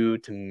first 2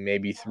 to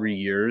maybe 3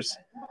 years,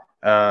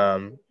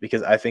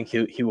 because I think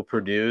he will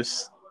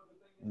produce,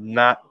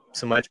 not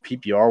so much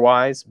PPR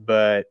wise,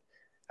 but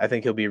I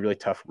think he'll be a really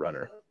tough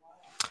runner.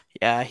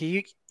 Yeah,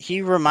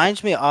 he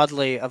reminds me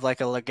oddly of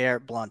like a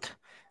LeGarrette Blount,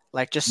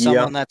 like just Yeah.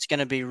 someone that's going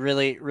to be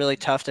really really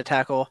tough to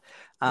tackle.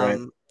 Right.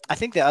 I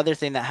think the other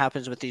thing that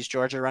happens with these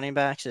Georgia running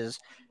backs is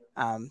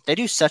they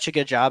do such a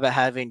good job at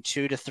having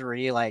 2 to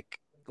 3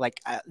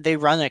 they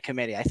run a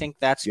committee. I think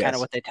that's kind of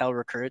Yes. what they tell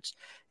recruits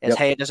is, Yep.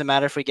 hey, it doesn't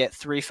matter if we get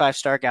 3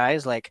 5-star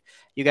guys, like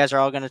you guys are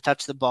all going to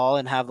touch the ball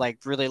and have like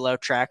really low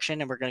traction,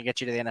 and we're going to get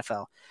you to the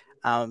NFL.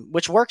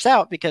 Which works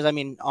out because I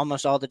mean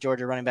almost all the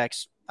Georgia running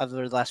backs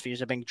over the last few years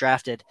have been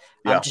drafted,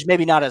 Yeah. just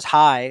maybe not as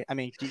high. I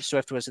mean,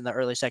 Swift was in the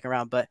early second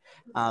round, but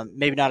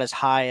maybe not as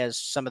high as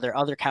some of their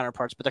other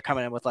counterparts. But they're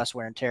coming in with less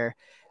wear and tear.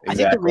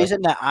 Exactly. I think the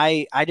reason that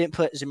I didn't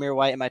put Zamir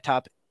White in my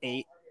top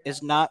 8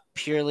 is not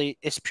purely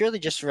it's purely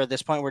just for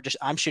this point where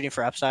I'm shooting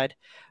for upside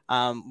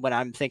when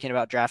I'm thinking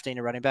about drafting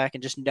a running back,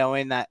 and just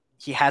knowing that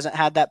he hasn't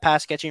had that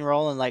pass catching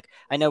role. And like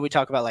I know we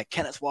talk about like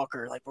Kenneth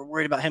Walker, like we're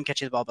worried about him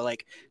catching the ball, but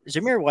like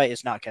Zamir White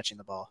is not catching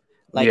the ball.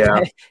 Like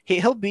Yeah.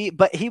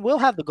 but he will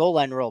have the goal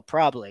line role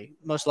probably,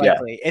 most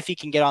likely, if he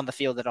can get on the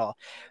field at all.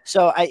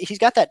 So he's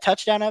got that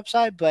touchdown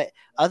upside, but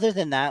other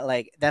than that,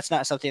 like that's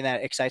not something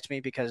that excites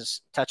me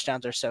because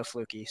touchdowns are so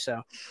fluky.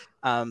 So,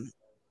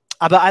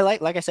 but I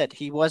like I said,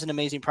 he was an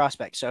amazing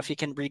prospect. So if he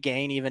can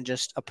regain even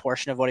just a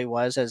portion of what he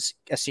was as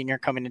a senior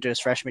coming into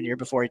his freshman year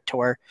before he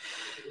tore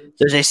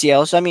those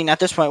ACLs, I mean, at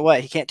this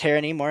point, he can't tear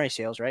any more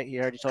ACLs, right? He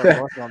already tore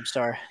both of them.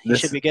 So he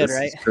should be good, this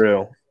right? is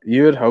true.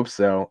 You would hope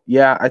so.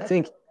 Yeah, I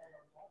think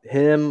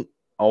him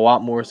a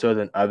lot more so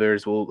than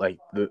others will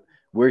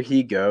where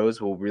he goes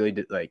will really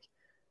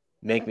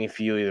make me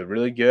feel either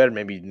really good or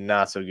maybe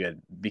not so good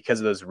because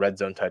of those red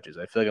zone touches.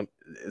 I feel like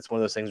it's one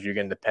of those things where you're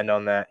going to depend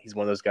on that. He's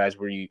one of those guys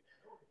where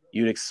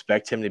you'd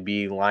expect him to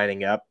be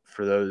lining up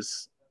for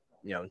those,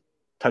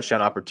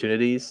 touchdown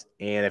opportunities.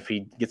 And if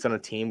he gets on a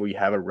team where you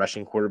have a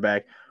rushing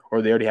quarterback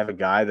or they already have a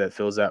guy that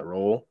fills that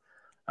role,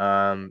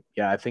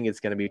 I think it's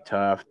going to be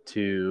tough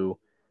to,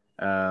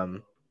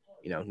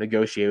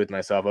 negotiate with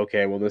myself.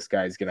 Okay, well, this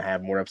guy's going to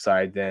have more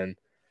upside than,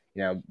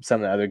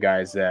 some of the other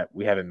guys that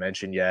we haven't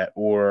mentioned yet,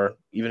 or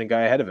even a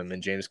guy ahead of him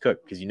in James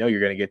Cook, because you're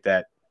going to get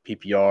that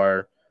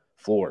PPR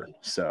floor.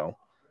 So,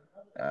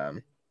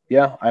 I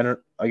don't.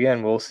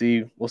 Again, we'll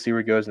see where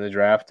he goes in the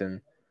draft,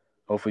 and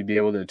hopefully be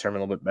able to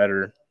determine a little bit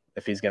better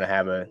if he's going to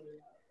have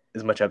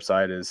as much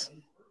upside as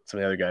some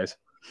of the other guys.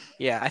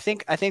 Yeah, I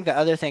think the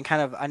other thing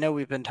I know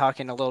we've been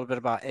talking a little bit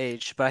about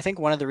age, but I think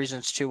one of the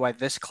reasons too why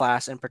this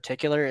class in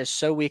particular is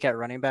so weak at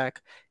running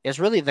back is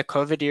really the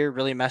COVID year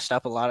really messed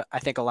up I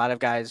think a lot of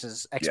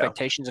guys'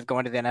 expectations of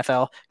going to the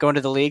NFL, going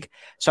to the league.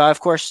 So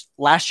of course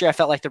last year I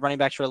felt like the running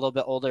backs were a little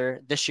bit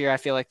older. This year I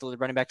feel like the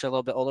running backs are a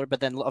little bit older, but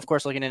then of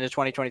course looking into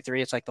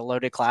 2023 it's like the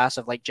loaded class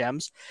of like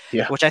gems.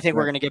 Yeah. Which I think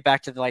we're going to get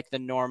back to the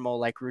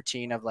normal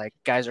routine of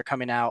guys are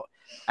coming out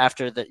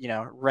after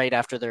right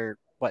after their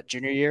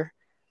junior year.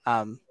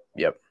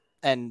 Yep.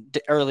 And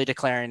early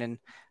declaring. And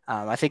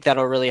I think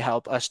that'll really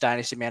help us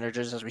dynasty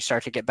managers as we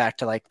start to get back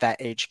to that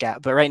age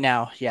gap. But right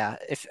now,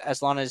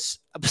 as long as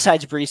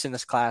besides Breece in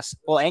this class,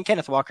 and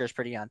Kenneth Walker is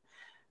pretty young.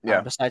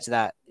 Yeah. Besides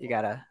that, you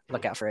got to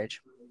look out for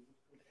age.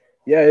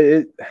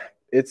 Yeah,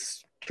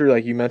 it's true.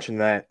 Like you mentioned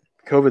that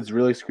COVID's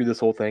really screwed this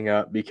whole thing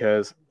up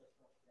because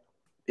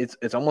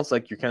it's almost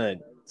like you're kind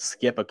of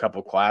skip a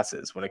couple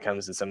classes when it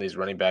comes to some of these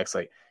running backs.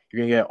 Like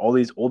you're going to get all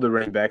these older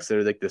running backs that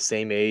are the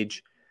same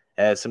age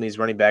as some of these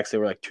running backs that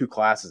were 2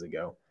 classes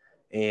ago,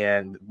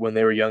 and when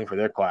they were young for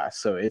their class.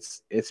 So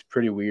it's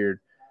pretty weird.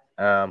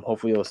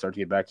 Hopefully it'll start to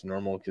get back to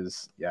normal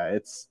because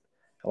it's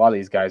a lot of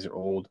these guys are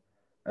old.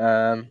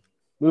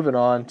 Moving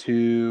on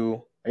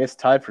to I guess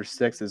tied for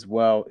sixth as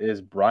well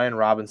is Brian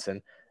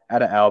Robinson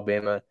out of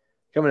Alabama,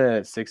 coming in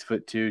at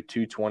 6'2",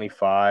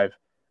 225.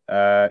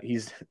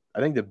 He's I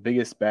think the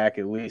biggest back,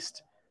 at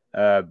least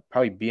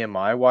probably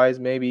BMI wise,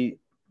 maybe.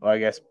 Well, I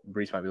guess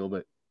Brees might be a little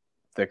bit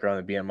thicker on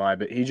the BMI,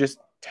 but he's just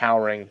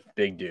towering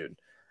big dude.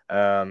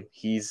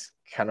 He's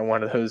kind of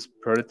one of those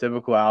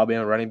prototypical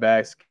Alabama running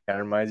backs. Kind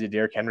of reminds you of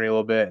Derrick Henry a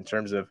little bit in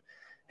terms of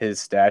his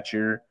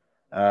stature.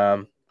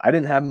 I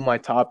didn't have him in my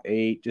top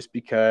 8 just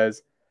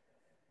because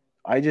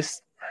I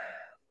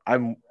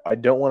don't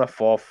want to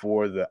fall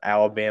for the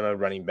Alabama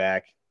running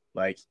back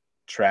like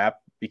trap,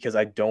 because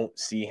I don't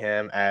see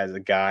him as a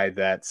guy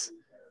that's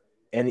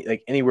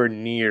anywhere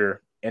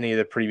near any of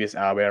the previous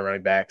Alabama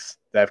running backs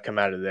that have come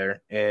out of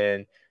there.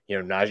 And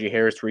Najee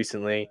Harris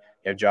recently,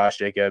 you have Josh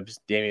Jacobs,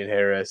 Damian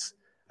Harris,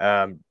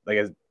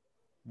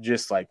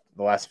 just like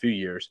the last few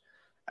years.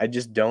 I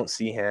just don't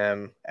see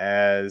him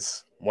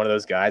as one of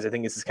those guys. I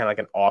think this is kind of like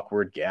an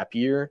awkward gap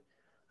year.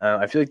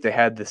 I feel like they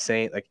had the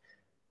same, like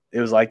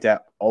it was like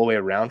that all the way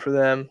around for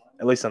them,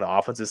 at least on the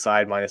offensive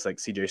side, minus like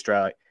CJ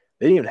Stroud. Like,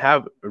 they didn't even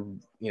have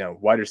a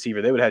wide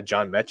receiver. They would have had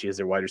John Mechie as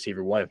their wide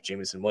receiver one if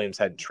Jameson Williams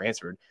hadn't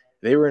transferred.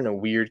 They were in a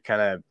weird kind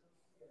of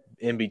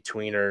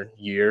in-betweener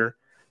year.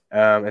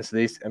 And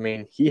so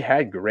he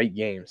had great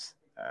games.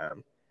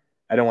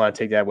 I don't want to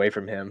take that away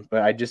from him,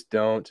 but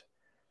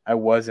I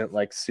wasn't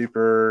like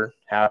super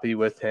happy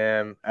with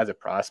him as a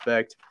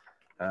prospect.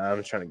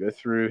 I'm trying to go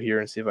through here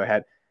and see if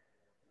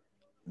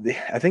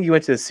I think he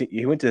went to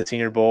the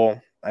Senior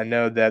Bowl. I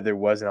know that there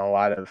wasn't a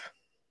lot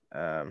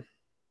of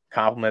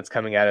compliments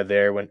coming out of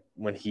there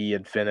when he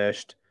had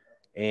finished,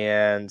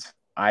 and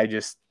I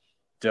just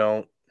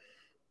don't.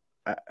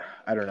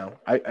 I don't know.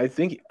 I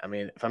think,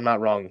 if I'm not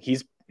wrong,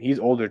 he's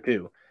older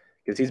too,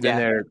 because he's been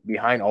there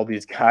behind all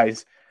these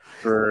guys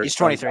for he's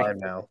some 23 time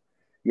now.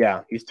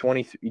 Yeah, he's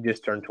 20. He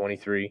just turned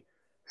 23,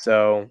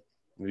 so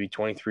maybe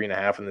 23 and a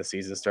half when the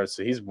season starts.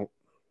 So he's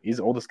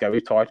the oldest guy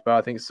we've talked about,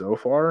 I think, so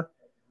far,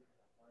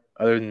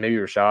 other than maybe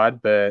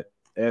Rashad. But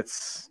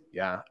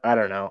I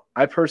don't know.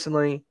 I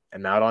personally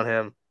am out on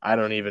him. I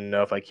don't even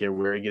know if I care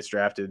where he gets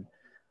drafted.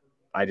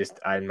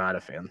 I'm not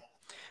a fan.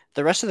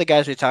 The rest of the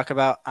guys we talk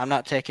about, I'm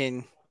not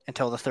taking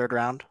until the third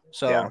round.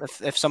 So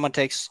if someone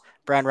takes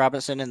Brian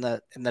Robinson in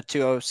the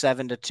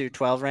 207 to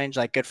 212 range,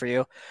 like, good for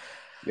you.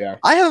 Yeah.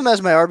 I have him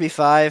as my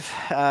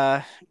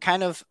RB5.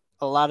 Kind of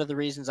a lot of the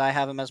reasons I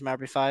have him as my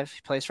RB5.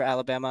 He plays for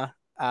Alabama,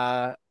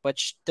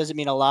 which doesn't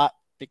mean a lot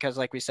because,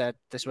 like we said,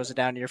 this was a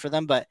down year for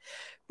them. But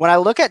when I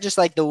look at just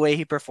like the way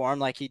he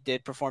performed, like he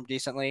did perform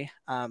decently.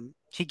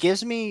 He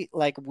gives me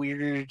like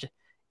weird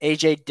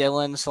AJ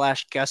Dillon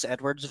 / Gus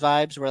Edwards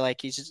vibes, where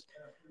like he's just.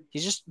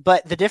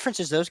 But the difference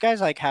is those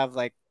guys like have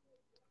like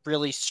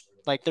really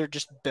like they're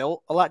just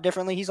built a lot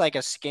differently. He's like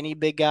a skinny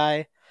big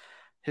guy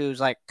who's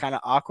like kind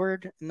of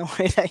awkward in the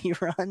way that he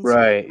runs.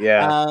 Right.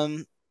 Yeah.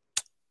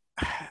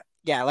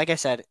 Yeah. Like I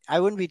said, I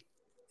wouldn't be,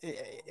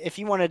 if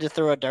you wanted to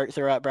throw a dart,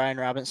 throw out Brian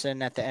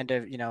Robinson at the end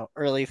of,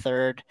 early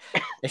third,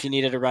 if you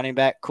needed a running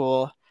back,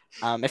 cool.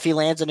 If he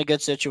lands in a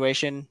good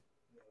situation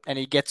and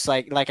he gets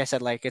like I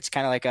said, like it's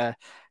kind of like a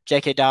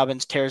J.K.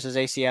 Dobbins tears his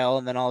ACL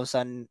and then all of a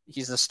sudden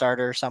he's the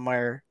starter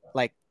somewhere,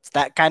 like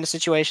that kind of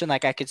situation.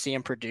 Like I could see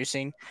him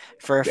producing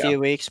for a few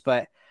weeks,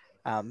 but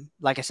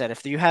like I said,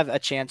 if you have a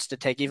chance to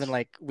take, even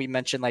like we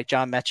mentioned, like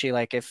John Mechie,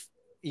 like if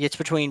it's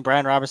between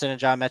Brian Robinson and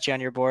John Mechie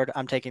on your board,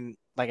 I'm taking,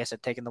 like I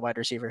said, taking the wide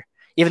receiver,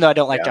 even though I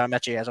don't like John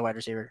Mechie as a wide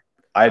receiver.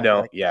 I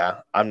don't.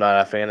 I'm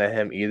not a fan of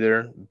him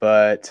either,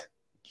 but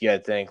you got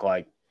to think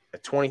like a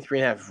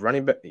 23 and a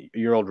half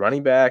year old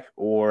running back,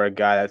 or a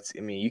guy that's,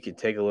 you could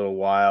take a little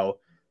while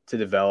to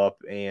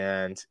develop,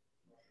 and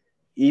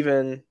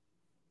even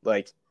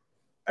like,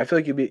 I feel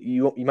like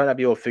you might not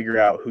be able to figure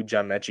out who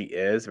John Mechie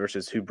is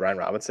versus who Brian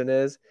Robinson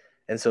is.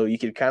 And so you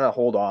could kind of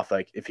hold off.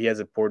 Like if he has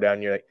a poor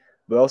down year, like,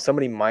 well,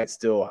 somebody might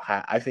still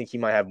I think he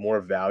might have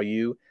more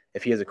value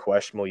if he has a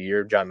questionable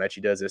year, John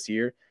Mechie does this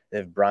year,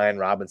 than if Brian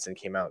Robinson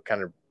came out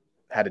kind of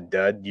had a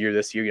dud year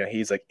this year.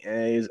 He's like,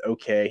 he's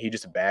okay. He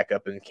just a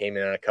backup and came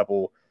in on a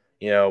couple,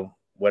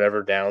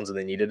 whatever downs and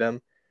they needed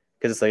him.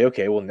 Because it's like,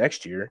 okay, well,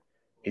 next year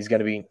he's going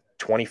to be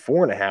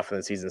 24 and a half when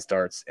the season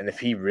starts. And if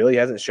he really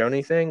hasn't shown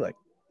anything, like,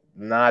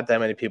 not that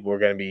many people are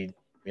going to be,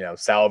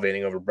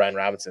 salivating over Brian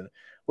Robinson,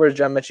 whereas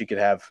John Mechie could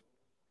have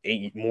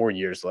 8 more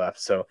years left.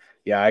 So,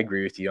 yeah, I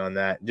agree with you on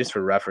that. Just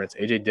for reference,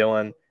 A.J.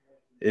 Dillon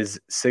is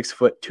 6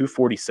 foot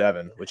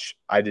 247, which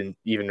I didn't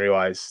even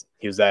realize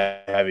he was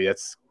that heavy.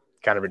 That's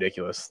kind of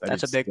ridiculous.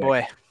 That's a big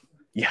boy.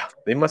 Yeah,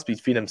 they must be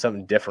feeding him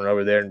something different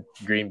over there in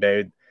Green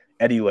Bay.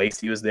 Eddie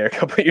Lacy was there a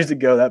couple of years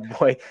ago. That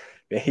boy,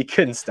 man, he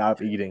couldn't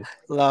stop eating.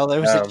 Well,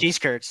 there was the cheese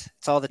curds.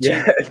 It's all the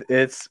cheese.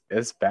 Yeah,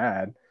 it's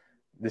bad.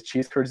 The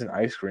cheese curds and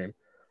ice cream.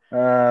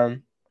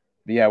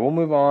 But yeah, we'll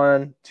move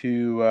on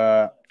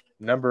to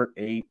number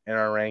 8 in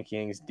our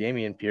rankings.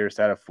 Dameon Pierce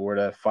out of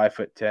Florida,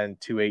 5'10",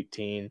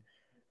 218,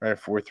 running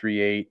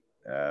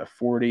 4.38,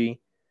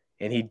 40.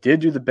 And he did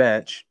do the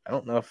bench. I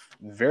don't know if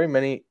very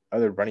many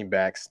other running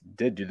backs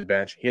did do the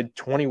bench. He had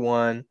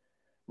 21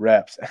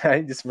 reps.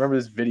 I just remember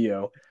this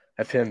video.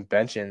 of him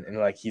benching and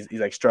like he's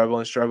like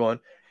struggling,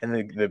 and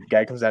the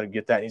guy comes out to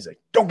get that, and he's like,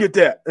 "Don't get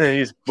that," and then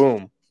he just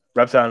boom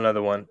reps out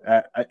another one.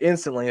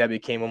 Instantly, that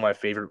became one of my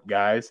favorite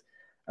guys,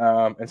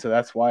 and so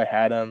that's why I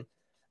had him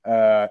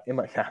in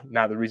my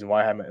not the reason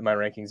why I had him in my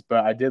rankings,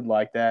 but I did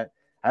like that.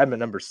 I had him at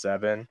number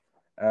 7,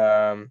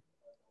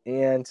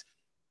 and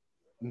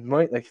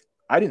like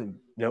I didn't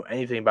know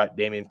anything about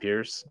Damian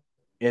Pierce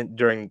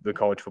during the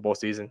college football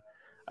season.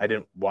 I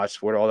didn't watch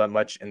sport all that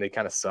much, and they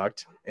kind of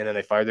sucked. And then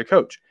they fired their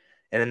coach,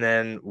 and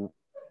then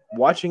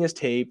watching his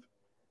tape,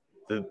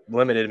 the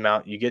limited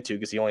amount you get to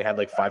because he only had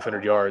like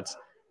 500 yards,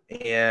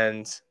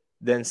 and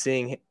then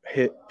seeing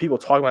people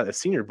talking about the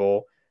Senior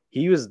Bowl,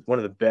 he was one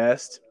of the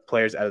best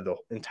players out of the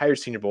entire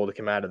Senior Bowl to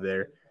come out of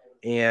there.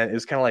 And it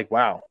was kind of like,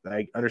 wow,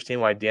 I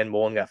understand why Dan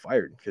Mullen got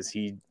fired because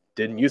he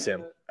didn't use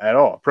him at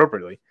all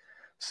appropriately.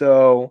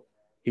 So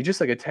he's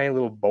just like a tiny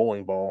little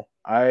bowling ball.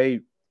 I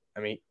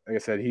mean, like I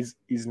said, he's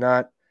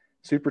not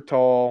super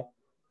tall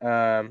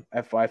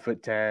at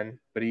 5'10",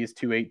 but he is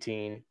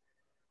 218.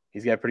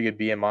 He's got a pretty good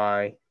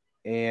BMI,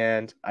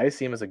 and I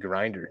see him as a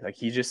grinder. Like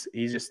he's just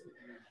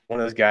one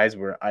of those guys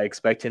where I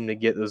expect him to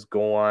get those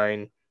goal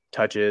line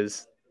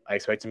touches. I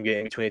expect him to get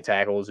in between the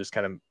tackles, just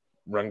kind of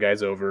run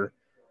guys over.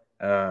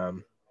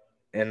 And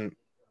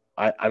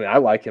I mean I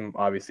like him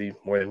obviously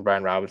more than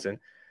Brian Robinson,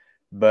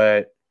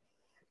 but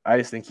I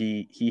just think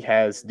he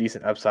has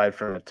decent upside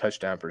from a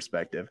touchdown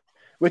perspective,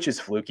 which is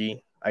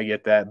fluky. I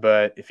get that,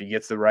 but if he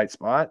gets the right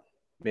spot,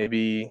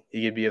 maybe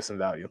he could be of some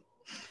value.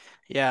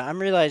 Yeah, I'm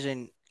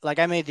realizing like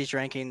I made these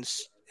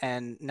rankings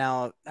and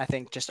now I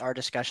think just our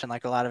discussion,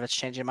 like a lot of it's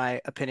changing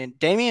my opinion.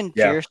 Damian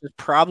Yeah, Pierce is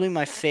probably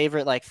my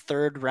favorite like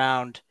third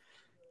round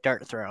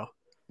dart throw out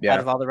yeah,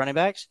 of all the running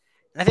backs.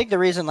 And I think the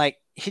reason like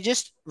he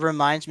just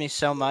reminds me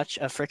so much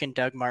of freaking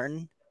Doug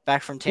Martin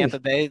back from Tampa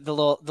Bay, the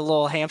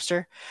little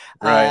hamster.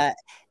 right. Uh,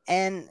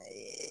 and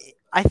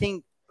I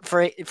think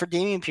for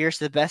Damian Pierce,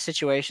 the best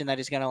situation that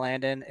he's going to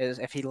land in is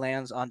if he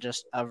lands on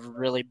just a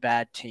really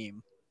bad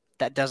team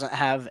that doesn't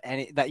have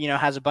any that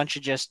has a bunch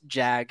of just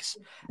jags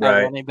at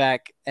Right. running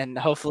back, and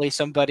hopefully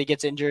somebody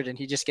gets injured and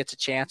he just gets a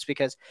chance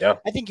because Yeah.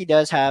 I think he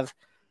does have.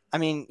 I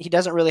mean, he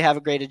doesn't really have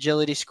a great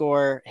agility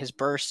score. His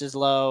burst is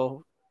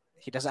low.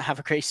 He doesn't have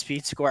a great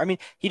speed score. I mean,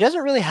 he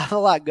doesn't really have a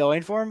lot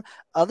going for him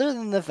other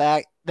than the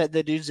fact that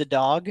the dude's a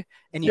dog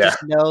and you Yeah.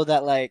 just know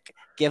that like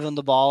give him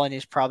the ball and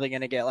he's probably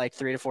going to get like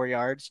 3 to 4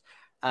 yards.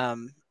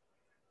 Um,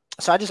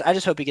 so I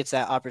just hope he gets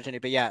that opportunity.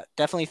 But yeah,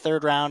 definitely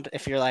third round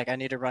if you're like I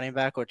need a running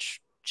back, which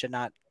should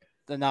not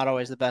they're not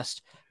always the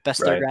best third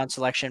Right. round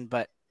selection,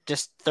 but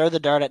just throw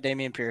the dart at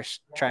Damian Pierce.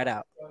 Try it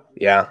out.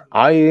 Yeah.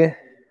 I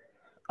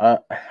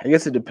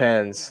guess it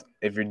depends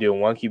if you're doing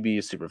one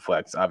QB super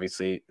flex.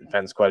 Obviously, it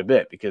depends quite a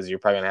bit because you're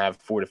probably gonna have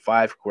 4 to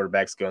 5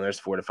 quarterbacks going. There's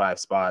 4 to 5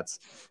 spots.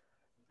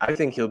 I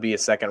think he'll be a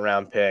second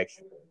round pick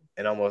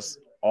in almost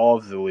all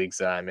of the leagues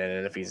that I'm in.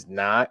 And if he's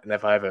not, and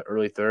if I have an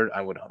early third,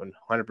 I would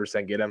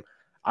 100% get him.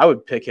 I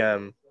would pick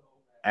him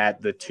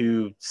at the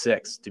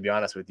 2-6, to be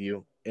honest with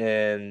you.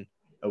 And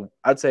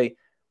I'd say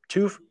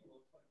two,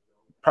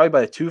 probably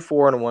by the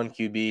 2-4 and a 1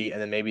 QB,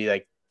 and then maybe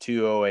like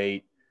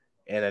 208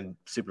 and a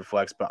super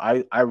flex. But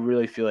I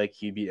really feel like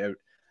he'd be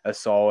a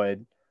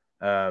solid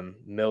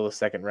middle of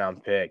second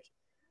round pick.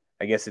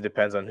 I guess it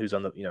depends on who's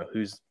on the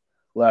who's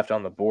left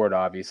on the board,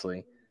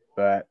 obviously.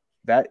 But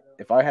that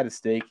if I had a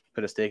stake,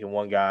 put a stake in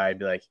one guy, I'd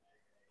be like,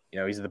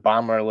 he's at the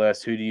bottom of our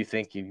list. Who do you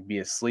think could be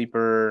a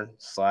sleeper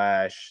 /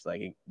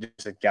 like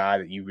just a guy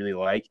that you really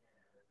like?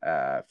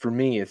 For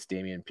me, it's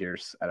Damian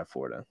Pierce out of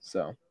Florida.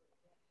 So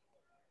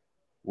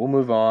we'll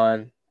move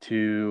on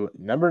to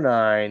number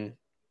 9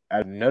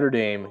 out of Notre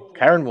Dame,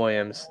 Kyron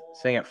Williams,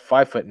 sitting at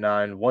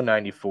 5'9",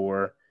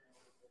 194.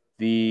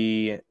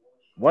 The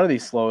one of the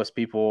slowest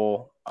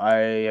people I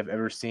have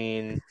ever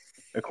seen,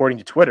 according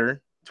to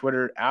Twitter.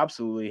 Twitter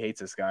absolutely hates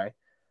this guy.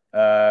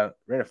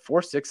 Ran a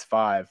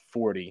 4.65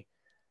 40.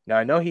 Now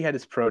I know he had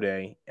his pro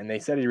day, and they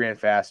said he ran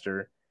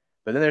faster,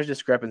 but then there's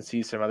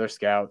discrepancies from other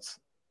scouts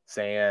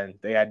saying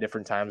they had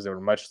different times that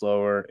were much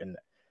slower, and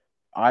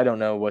I don't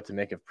know what to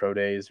make of pro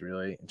days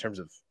really in terms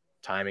of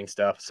timing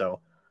stuff.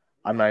 So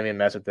I'm not even gonna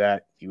mess with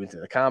that. He went to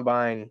the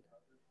combine.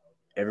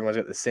 Everyone's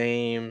got the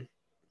same.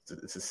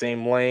 It's the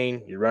same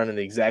lane. You're running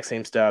the exact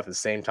same stuff, the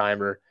same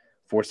timer.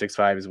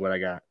 4.65 is what I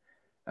got.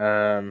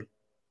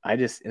 I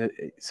just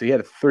so he had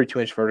a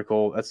 32-inch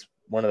vertical. That's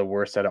one of the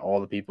worst out of all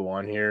the people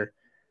on here.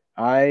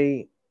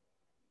 I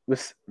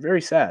was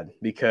very sad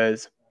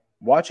because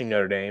watching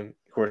Notre Dame,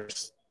 of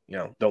course,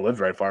 don't live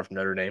very far from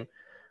Notre Dame.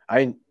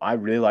 I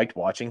really liked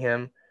watching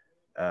him,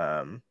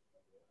 and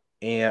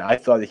I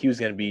thought that he was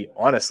going to be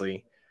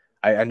honestly.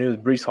 I knew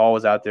Brees Hall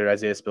was out there,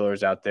 Isaiah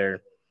Spiller's out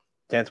there,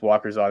 Kenneth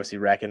Walker's obviously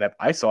racking up.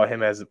 I saw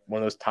him as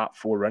one of those top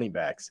 4 running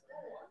backs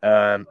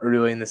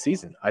early in the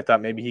season. I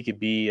thought maybe he could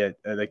be at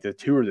like the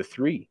 2 or the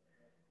 3,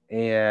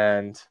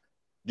 and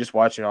just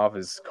watching off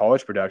his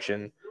college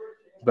production,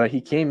 but he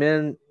came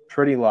in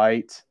pretty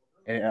light,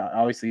 and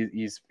obviously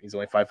he's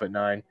only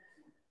 5'9",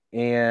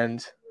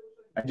 and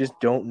I just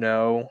don't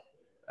know.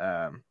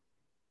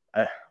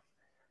 I,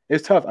 it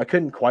was tough. I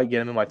couldn't quite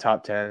get him in my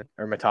top 10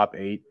 or my top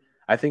 8.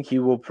 I think he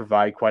will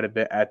provide quite a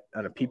bit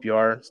on a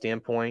PPR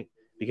standpoint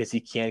because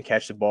he can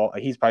catch the ball.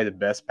 He's probably the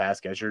best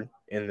pass catcher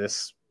in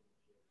this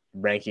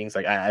rankings.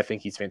 Like I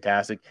think he's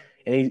fantastic,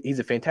 and he's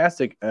a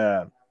fantastic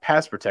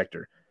pass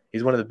protector.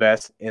 He's one of the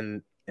best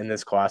in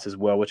this class as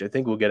well, which I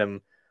think will get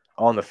him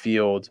on the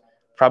field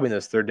probably in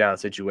those third down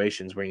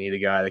situations where you need a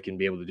guy that can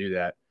be able to do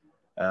that.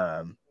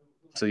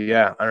 So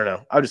yeah, I don't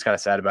know. I'm just kind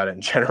of sad about it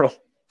in general.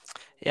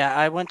 Yeah,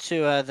 I went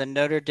to the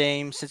Notre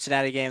Dame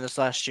Cincinnati game this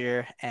last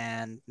year,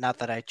 and not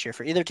that I cheer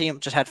for either team,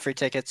 just had free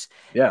tickets.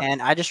 Yeah.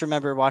 And I just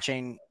remember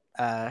watching,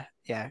 Kyren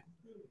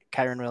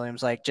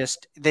Williams, like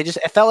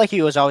it felt like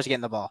he was always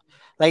getting the ball.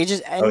 Like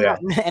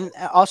and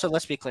also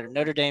let's be clear,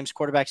 Notre Dame's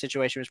quarterback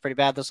situation was pretty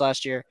bad this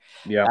last year.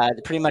 Yeah.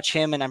 Pretty much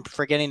him, and I'm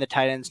forgetting the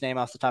tight end's name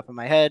off the top of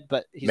my head,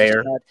 but he's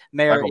Mayer.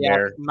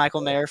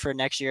 Michael Mayer for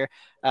next year.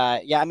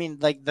 I mean,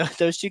 like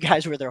those two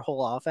guys were their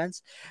whole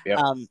offense. Yep.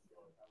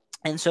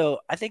 And so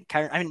I think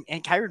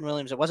Kyren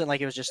Williams, it wasn't like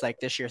it was just like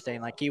this year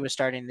thing. Like he was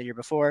starting the year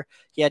before,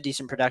 he had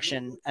decent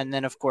production, and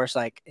then of course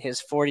like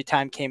his 40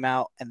 time came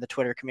out, and the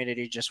Twitter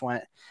community just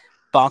went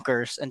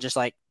bonkers and just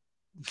like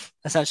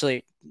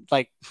essentially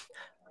like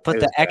put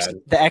the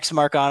X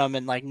mark on him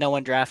and like no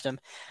one draft him.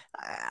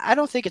 I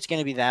don't think it's going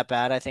to be that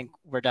bad. I think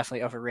we're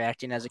definitely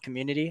overreacting as a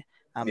community,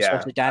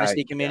 especially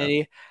dynasty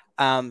community.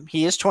 Yeah.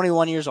 He is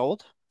 21 years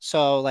old,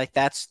 so like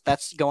that's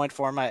going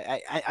for him.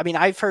 I mean,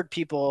 I've heard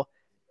people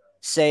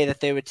say that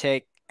they would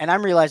take, and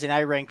I'm realizing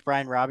I ranked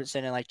Brian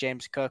Robinson and like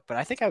James Cook, but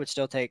I think I would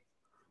still take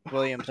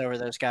Williams over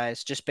those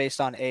guys just based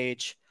on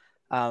age,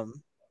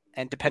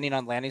 and depending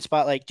on landing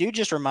spot. Like dude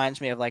just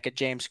reminds me of like a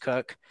James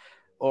Cook,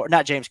 or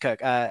not James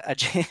Cook,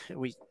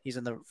 he's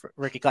in the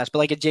rookie class, but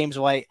like a James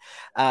White,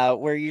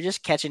 where you're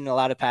just catching a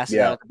lot of passes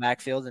out of the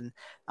backfield. And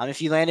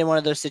if you land in one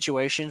of those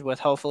situations with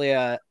hopefully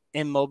a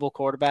immobile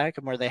quarterback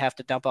and where they have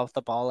to dump off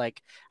the ball,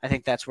 like I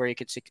think that's where you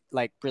could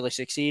like really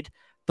succeed.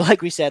 But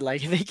like we said,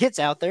 like if he gets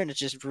out there and it's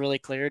just really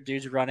clear,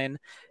 dude's running, and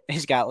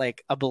he's got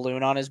like a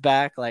balloon on his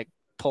back, like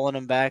pulling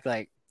him back,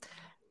 like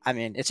I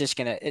mean, it's just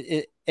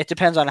it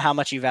depends on how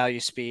much you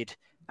value speed.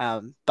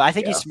 But I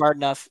think he's smart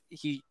enough.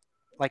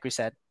 Like we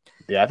said.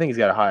 Yeah, I think he's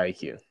got a high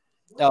IQ.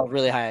 Oh,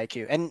 really high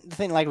IQ. And the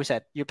thing, like we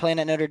said, you're playing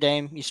at Notre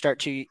Dame. Did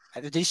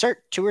he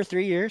start 2 or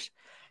 3 years?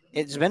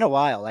 It's been a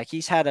while. Like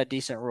he's had a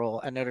decent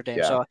role at Notre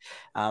Dame, so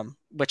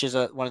which is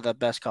one of the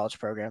best college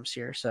programs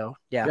here. So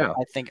yeah.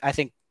 I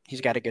think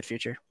he's got a good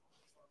future.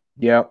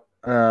 Yeah.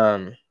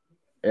 Like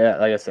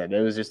I said,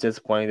 it was just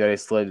disappointing that he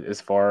slid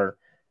as far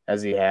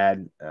as he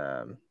had.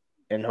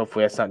 And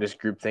hopefully that's not just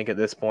groupthink at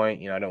this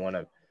point. I don't want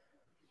to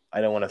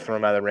throw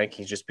him out of the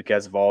rankings just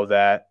because of all of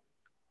that.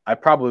 I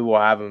probably will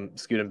have him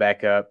scoot him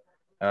back up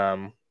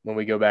when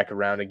we go back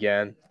around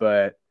again.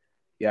 But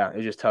yeah,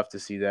 it's just tough to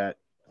see that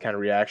kind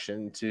of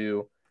reaction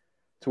to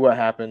what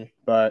happened.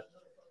 But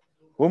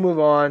we'll move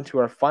on to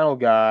our final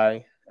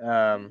guy,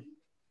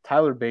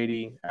 Tyler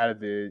Beatty out of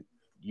the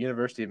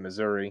University of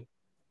Missouri,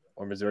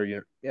 University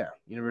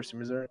of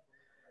Missouri.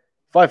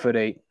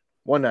 5'8",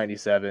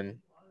 197,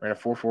 ran a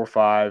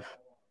 4.45,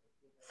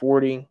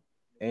 40,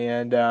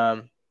 and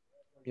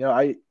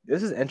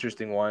this is an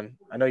interesting one.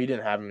 I know you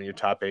didn't have him in your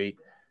top 8,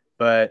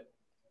 but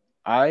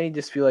I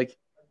just feel like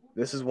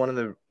this is one of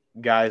the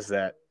guys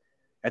that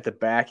at the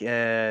back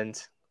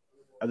end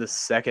of the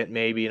second,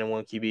 maybe in a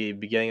one QB,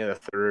 beginning of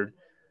the third,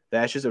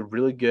 that's just a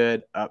really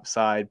good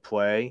upside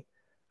play,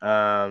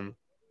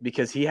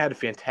 because he had a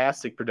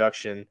fantastic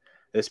production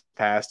this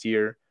past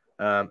year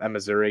at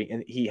Missouri,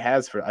 and he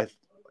has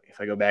if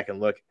I go back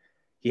and look,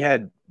 he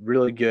had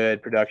really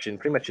good production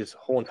pretty much his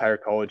whole entire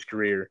college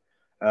career.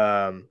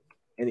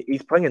 And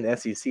he's playing in the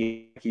SEC.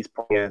 He's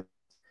playing,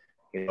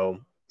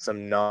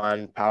 some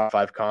non-Power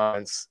 5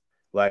 conference,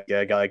 like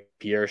a guy like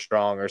Pierre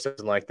Strong or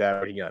something like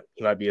that. Where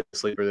he might be a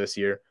sleeper this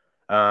year.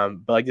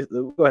 But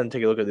we'll go ahead and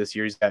take a look at this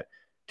year. He's got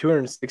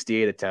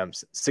 268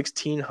 attempts,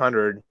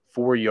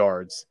 1,604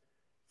 yards,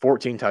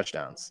 14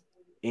 touchdowns,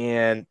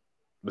 and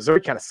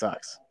Missouri kind of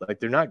sucks. Like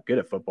they're not good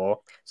at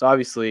football, so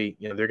obviously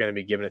they're going to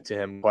be giving it to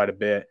him quite a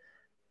bit.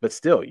 But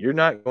still, you're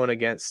not going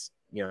against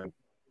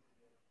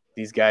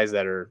these guys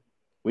that are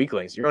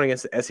weaklings. You're going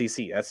against the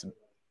SEC. That's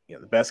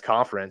the best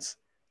conference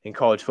in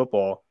college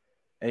football,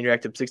 and you're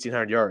active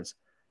 1,600 yards.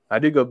 I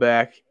do go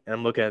back and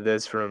I'm looking at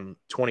this from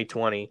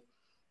 2020.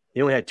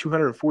 He only had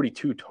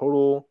 242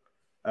 total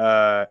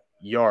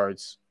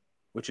yards,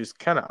 which is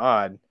kind of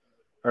odd.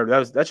 Or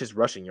that's just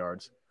rushing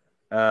yards.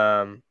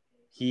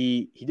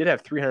 He did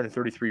have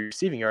 333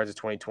 receiving yards in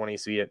 2020,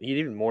 so he had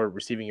even more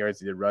receiving yards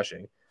than he did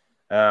rushing.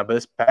 But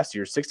this past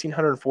year,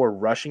 1,604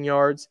 rushing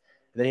yards,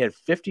 and then he had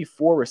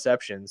 54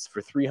 receptions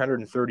for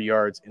 330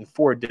 yards and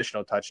 4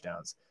 additional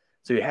touchdowns.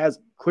 So he has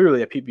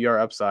clearly a PPR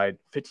upside,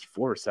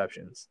 54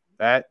 receptions.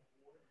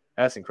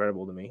 That's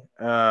incredible to me.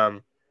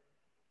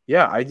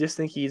 I just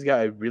think he's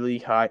got a really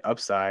high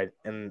upside,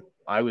 and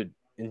I would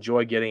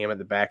enjoy getting him at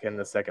the back end of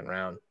the second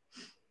round.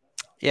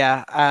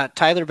 Yeah,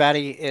 Tyler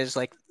Beatty is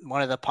like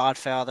one of the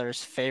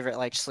Podfather's favorite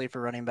like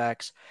sleeper running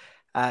backs.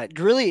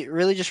 Really,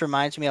 really just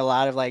reminds me a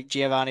lot of like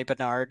Giovanni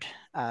Bernard,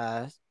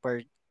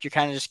 where you're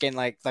kind of just getting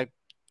like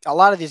a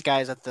lot of these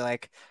guys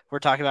that we're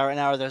talking about right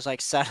now are those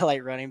like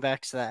satellite running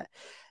backs that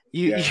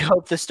you Yeah.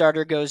 hope the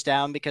starter goes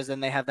down because then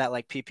they have that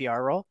like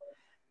PPR role.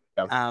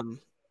 Yeah.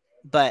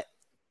 But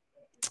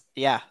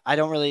yeah, I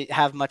don't really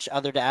have much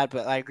other to add,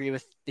 but I agree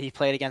with he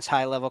played against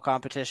high level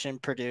competition,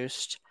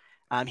 produced.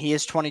 He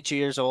is 22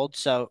 years old,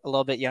 so a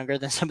little bit younger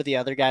than some of the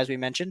other guys we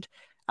mentioned.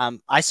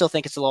 I still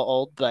think it's a little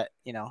old, but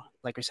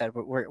like we said,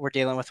 we're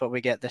dealing with what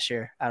we get this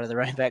year out of the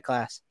running back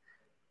class.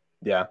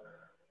 Yeah.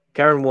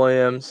 Kyron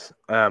Williams,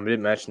 I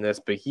didn't mention this,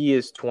 but he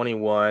is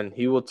 21.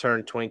 He will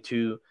turn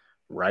 22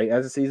 right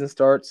as the season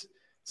starts.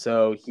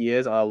 So he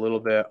is a little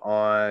bit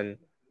on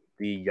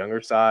the younger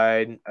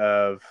side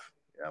of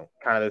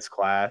kind of this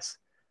class.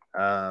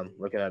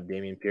 Looking at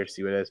Damian Pierce,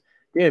 see what it is.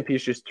 Damian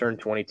Pierce just turned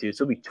 22,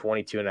 so he'll be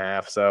 22 and a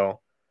half. So,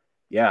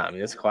 yeah, I mean,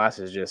 this class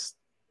is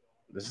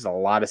this is a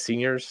lot of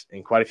seniors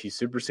and quite a few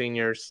super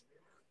seniors.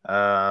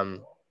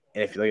 And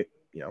if you look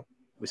at,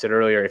 we said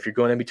earlier, if you're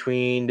going in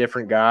between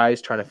different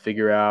guys trying to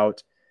figure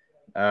out,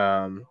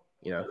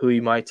 who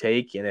you might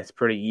take, and it's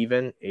pretty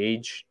even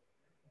age.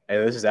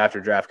 And this is after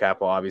draft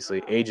capital,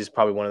 obviously. Age is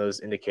probably one of those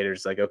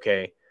indicators like,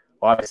 okay,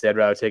 well, obviously I'd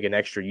rather take an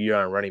extra year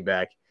on a running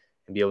back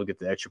and be able to get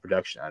the extra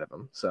production out of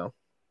them. So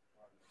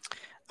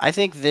I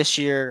think this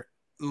year,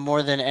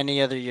 more than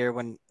any other year,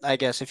 when I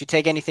guess if you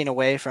take anything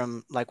away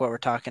from like what we're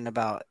talking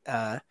about,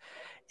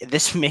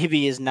 this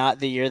maybe is not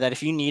the year that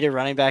if you need a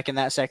running back in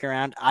that second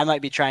round, I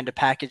might be trying to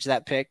package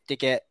that pick to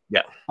get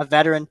yeah, a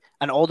veteran,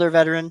 an older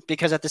veteran,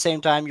 because at the same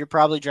time, you're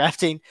probably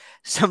drafting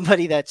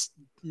somebody that's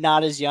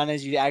not as young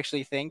as you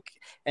actually think.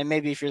 And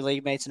maybe if your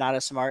league mate's not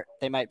as smart,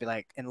 they might be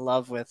like in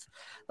love with,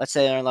 let's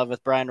say they're in love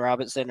with Brian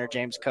Robinson or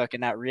James Cook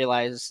and not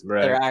realize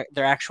right.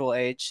 their actual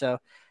age. So,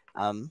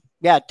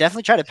 yeah,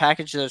 definitely try to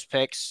package those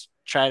picks.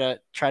 Try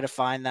to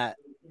find that.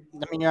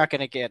 I mean, you're not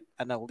going to get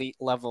an elite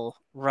level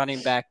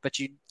running back, but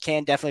you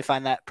can definitely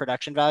find that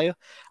production value.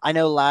 I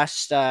know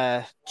last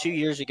 2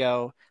 years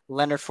ago,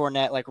 Leonard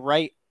Fournette, like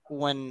right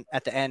when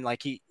at the end,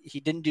 like he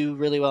didn't do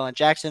really well in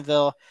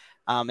Jacksonville,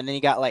 and then he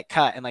got like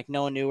cut, and like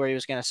no one knew where he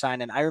was going to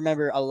sign. And I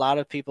remember a lot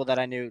of people that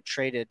I knew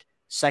traded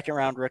second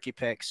round rookie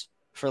picks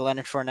for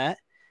Leonard Fournette,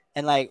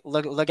 and like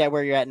look at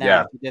where you're at now.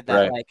 Yeah, If you did that,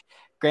 right, like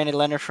granted,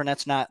 Leonard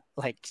Fournette's not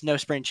like no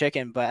spring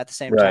chicken, but at the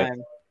same right.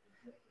 time,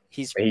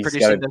 he's He's got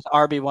producing to, those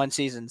RB1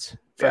 seasons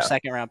for a yeah,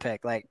 second round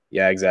pick. Like,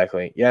 yeah,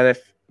 exactly. Yeah, and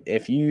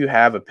if you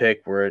have a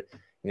pick where,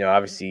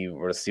 obviously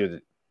we'll see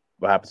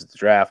what happens with the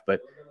draft,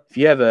 but if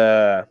you have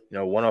a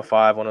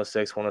 105,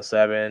 106,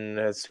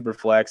 107 super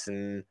flex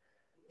and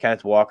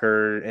Kenneth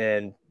Walker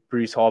and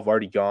Brees Hall have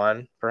already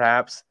gone,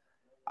 perhaps.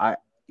 I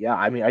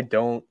mean, I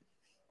don't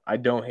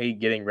hate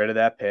getting rid of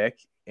that pick,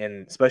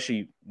 and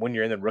especially when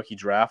you're in the rookie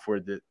draft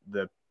where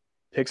the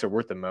picks are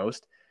worth the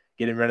most,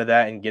 getting rid of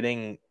that and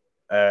getting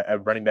a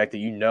running back that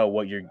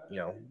what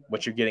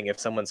you're getting if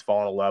someone's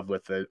fallen in love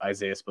with the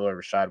Isaiah Spiller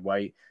or Rashad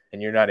White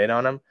and you're not in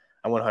on them.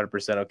 I'm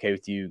 100% okay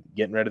with you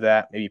getting rid of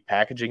that, maybe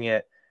packaging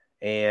it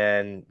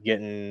and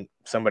getting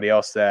somebody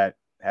else that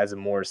has a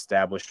more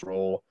established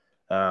role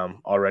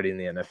already in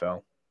the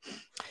NFL.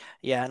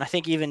 yeah, and I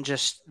think even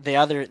just the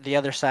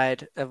other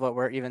side of what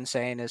we're even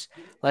saying is,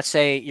 let's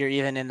say you're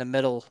even in the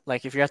middle,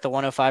 like if you're at the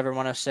 105 or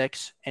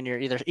 106, and you're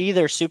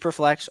either super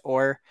flex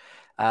or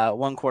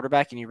one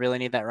quarterback, and you really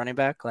need that running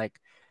back. Like,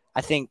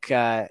 I think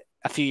a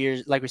few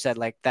years, like we said,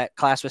 like that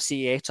class with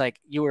CEH, like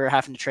you were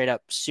having to trade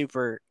up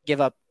give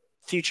up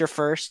future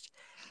first.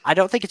 I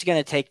don't think it's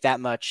going to take that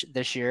much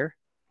this year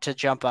to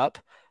jump up.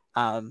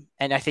 And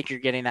I think you're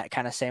getting that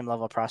kind of same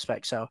level of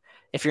prospect. So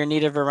if you're in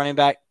need of a running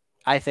back,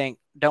 I think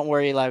don't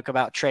worry like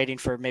about trading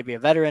for maybe a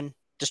veteran.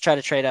 Just try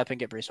to trade up and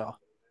get Brees Hall.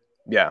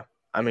 Yeah.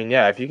 I mean,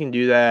 yeah, if you can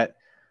do that,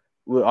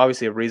 well,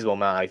 obviously a reasonable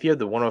amount. If you have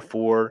the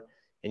 104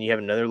 and you have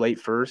another late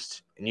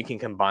first and you can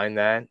combine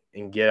that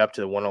and get up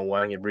to the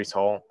 101 and get Brees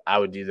Hall, I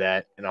would do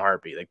that in a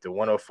heartbeat. Like the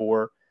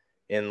 104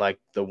 and like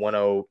the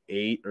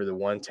 108 or the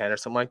 110 or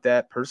something like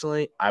that.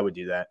 Personally, I would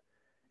do that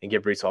and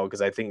get Brees Hall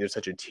because I think there's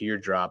such a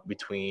teardrop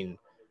between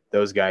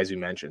those guys we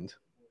mentioned.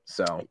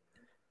 So,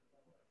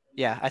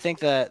 Yeah, I think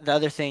the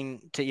other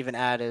thing to even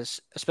add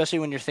is, especially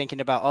when you're thinking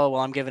about, oh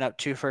well, I'm giving up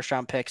 2 first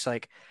round picks,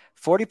 like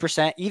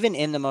 40%, even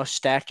in the most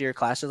stacked year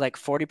classes, like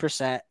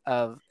 40%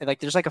 of like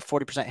there's like a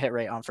 40% hit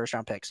rate on first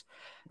round picks.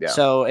 yeah.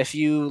 So if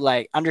you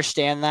like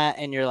understand that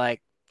and you're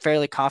like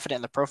fairly confident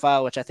in the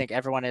profile, which I think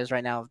everyone is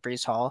right now of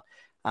Brees Hall,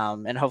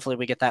 and hopefully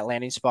we get that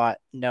landing spot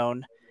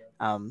known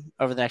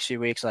over the next few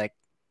weeks, like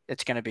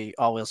it's going to be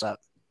all wheels up.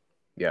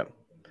 Yep.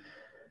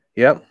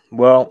 Yep.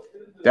 Well,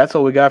 that's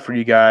all we got for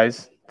you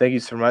guys. Thank you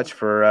so much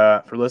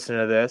for listening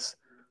to this.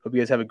 Hope you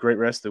guys have a great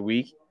rest of the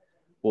week.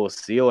 We'll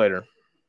see you later.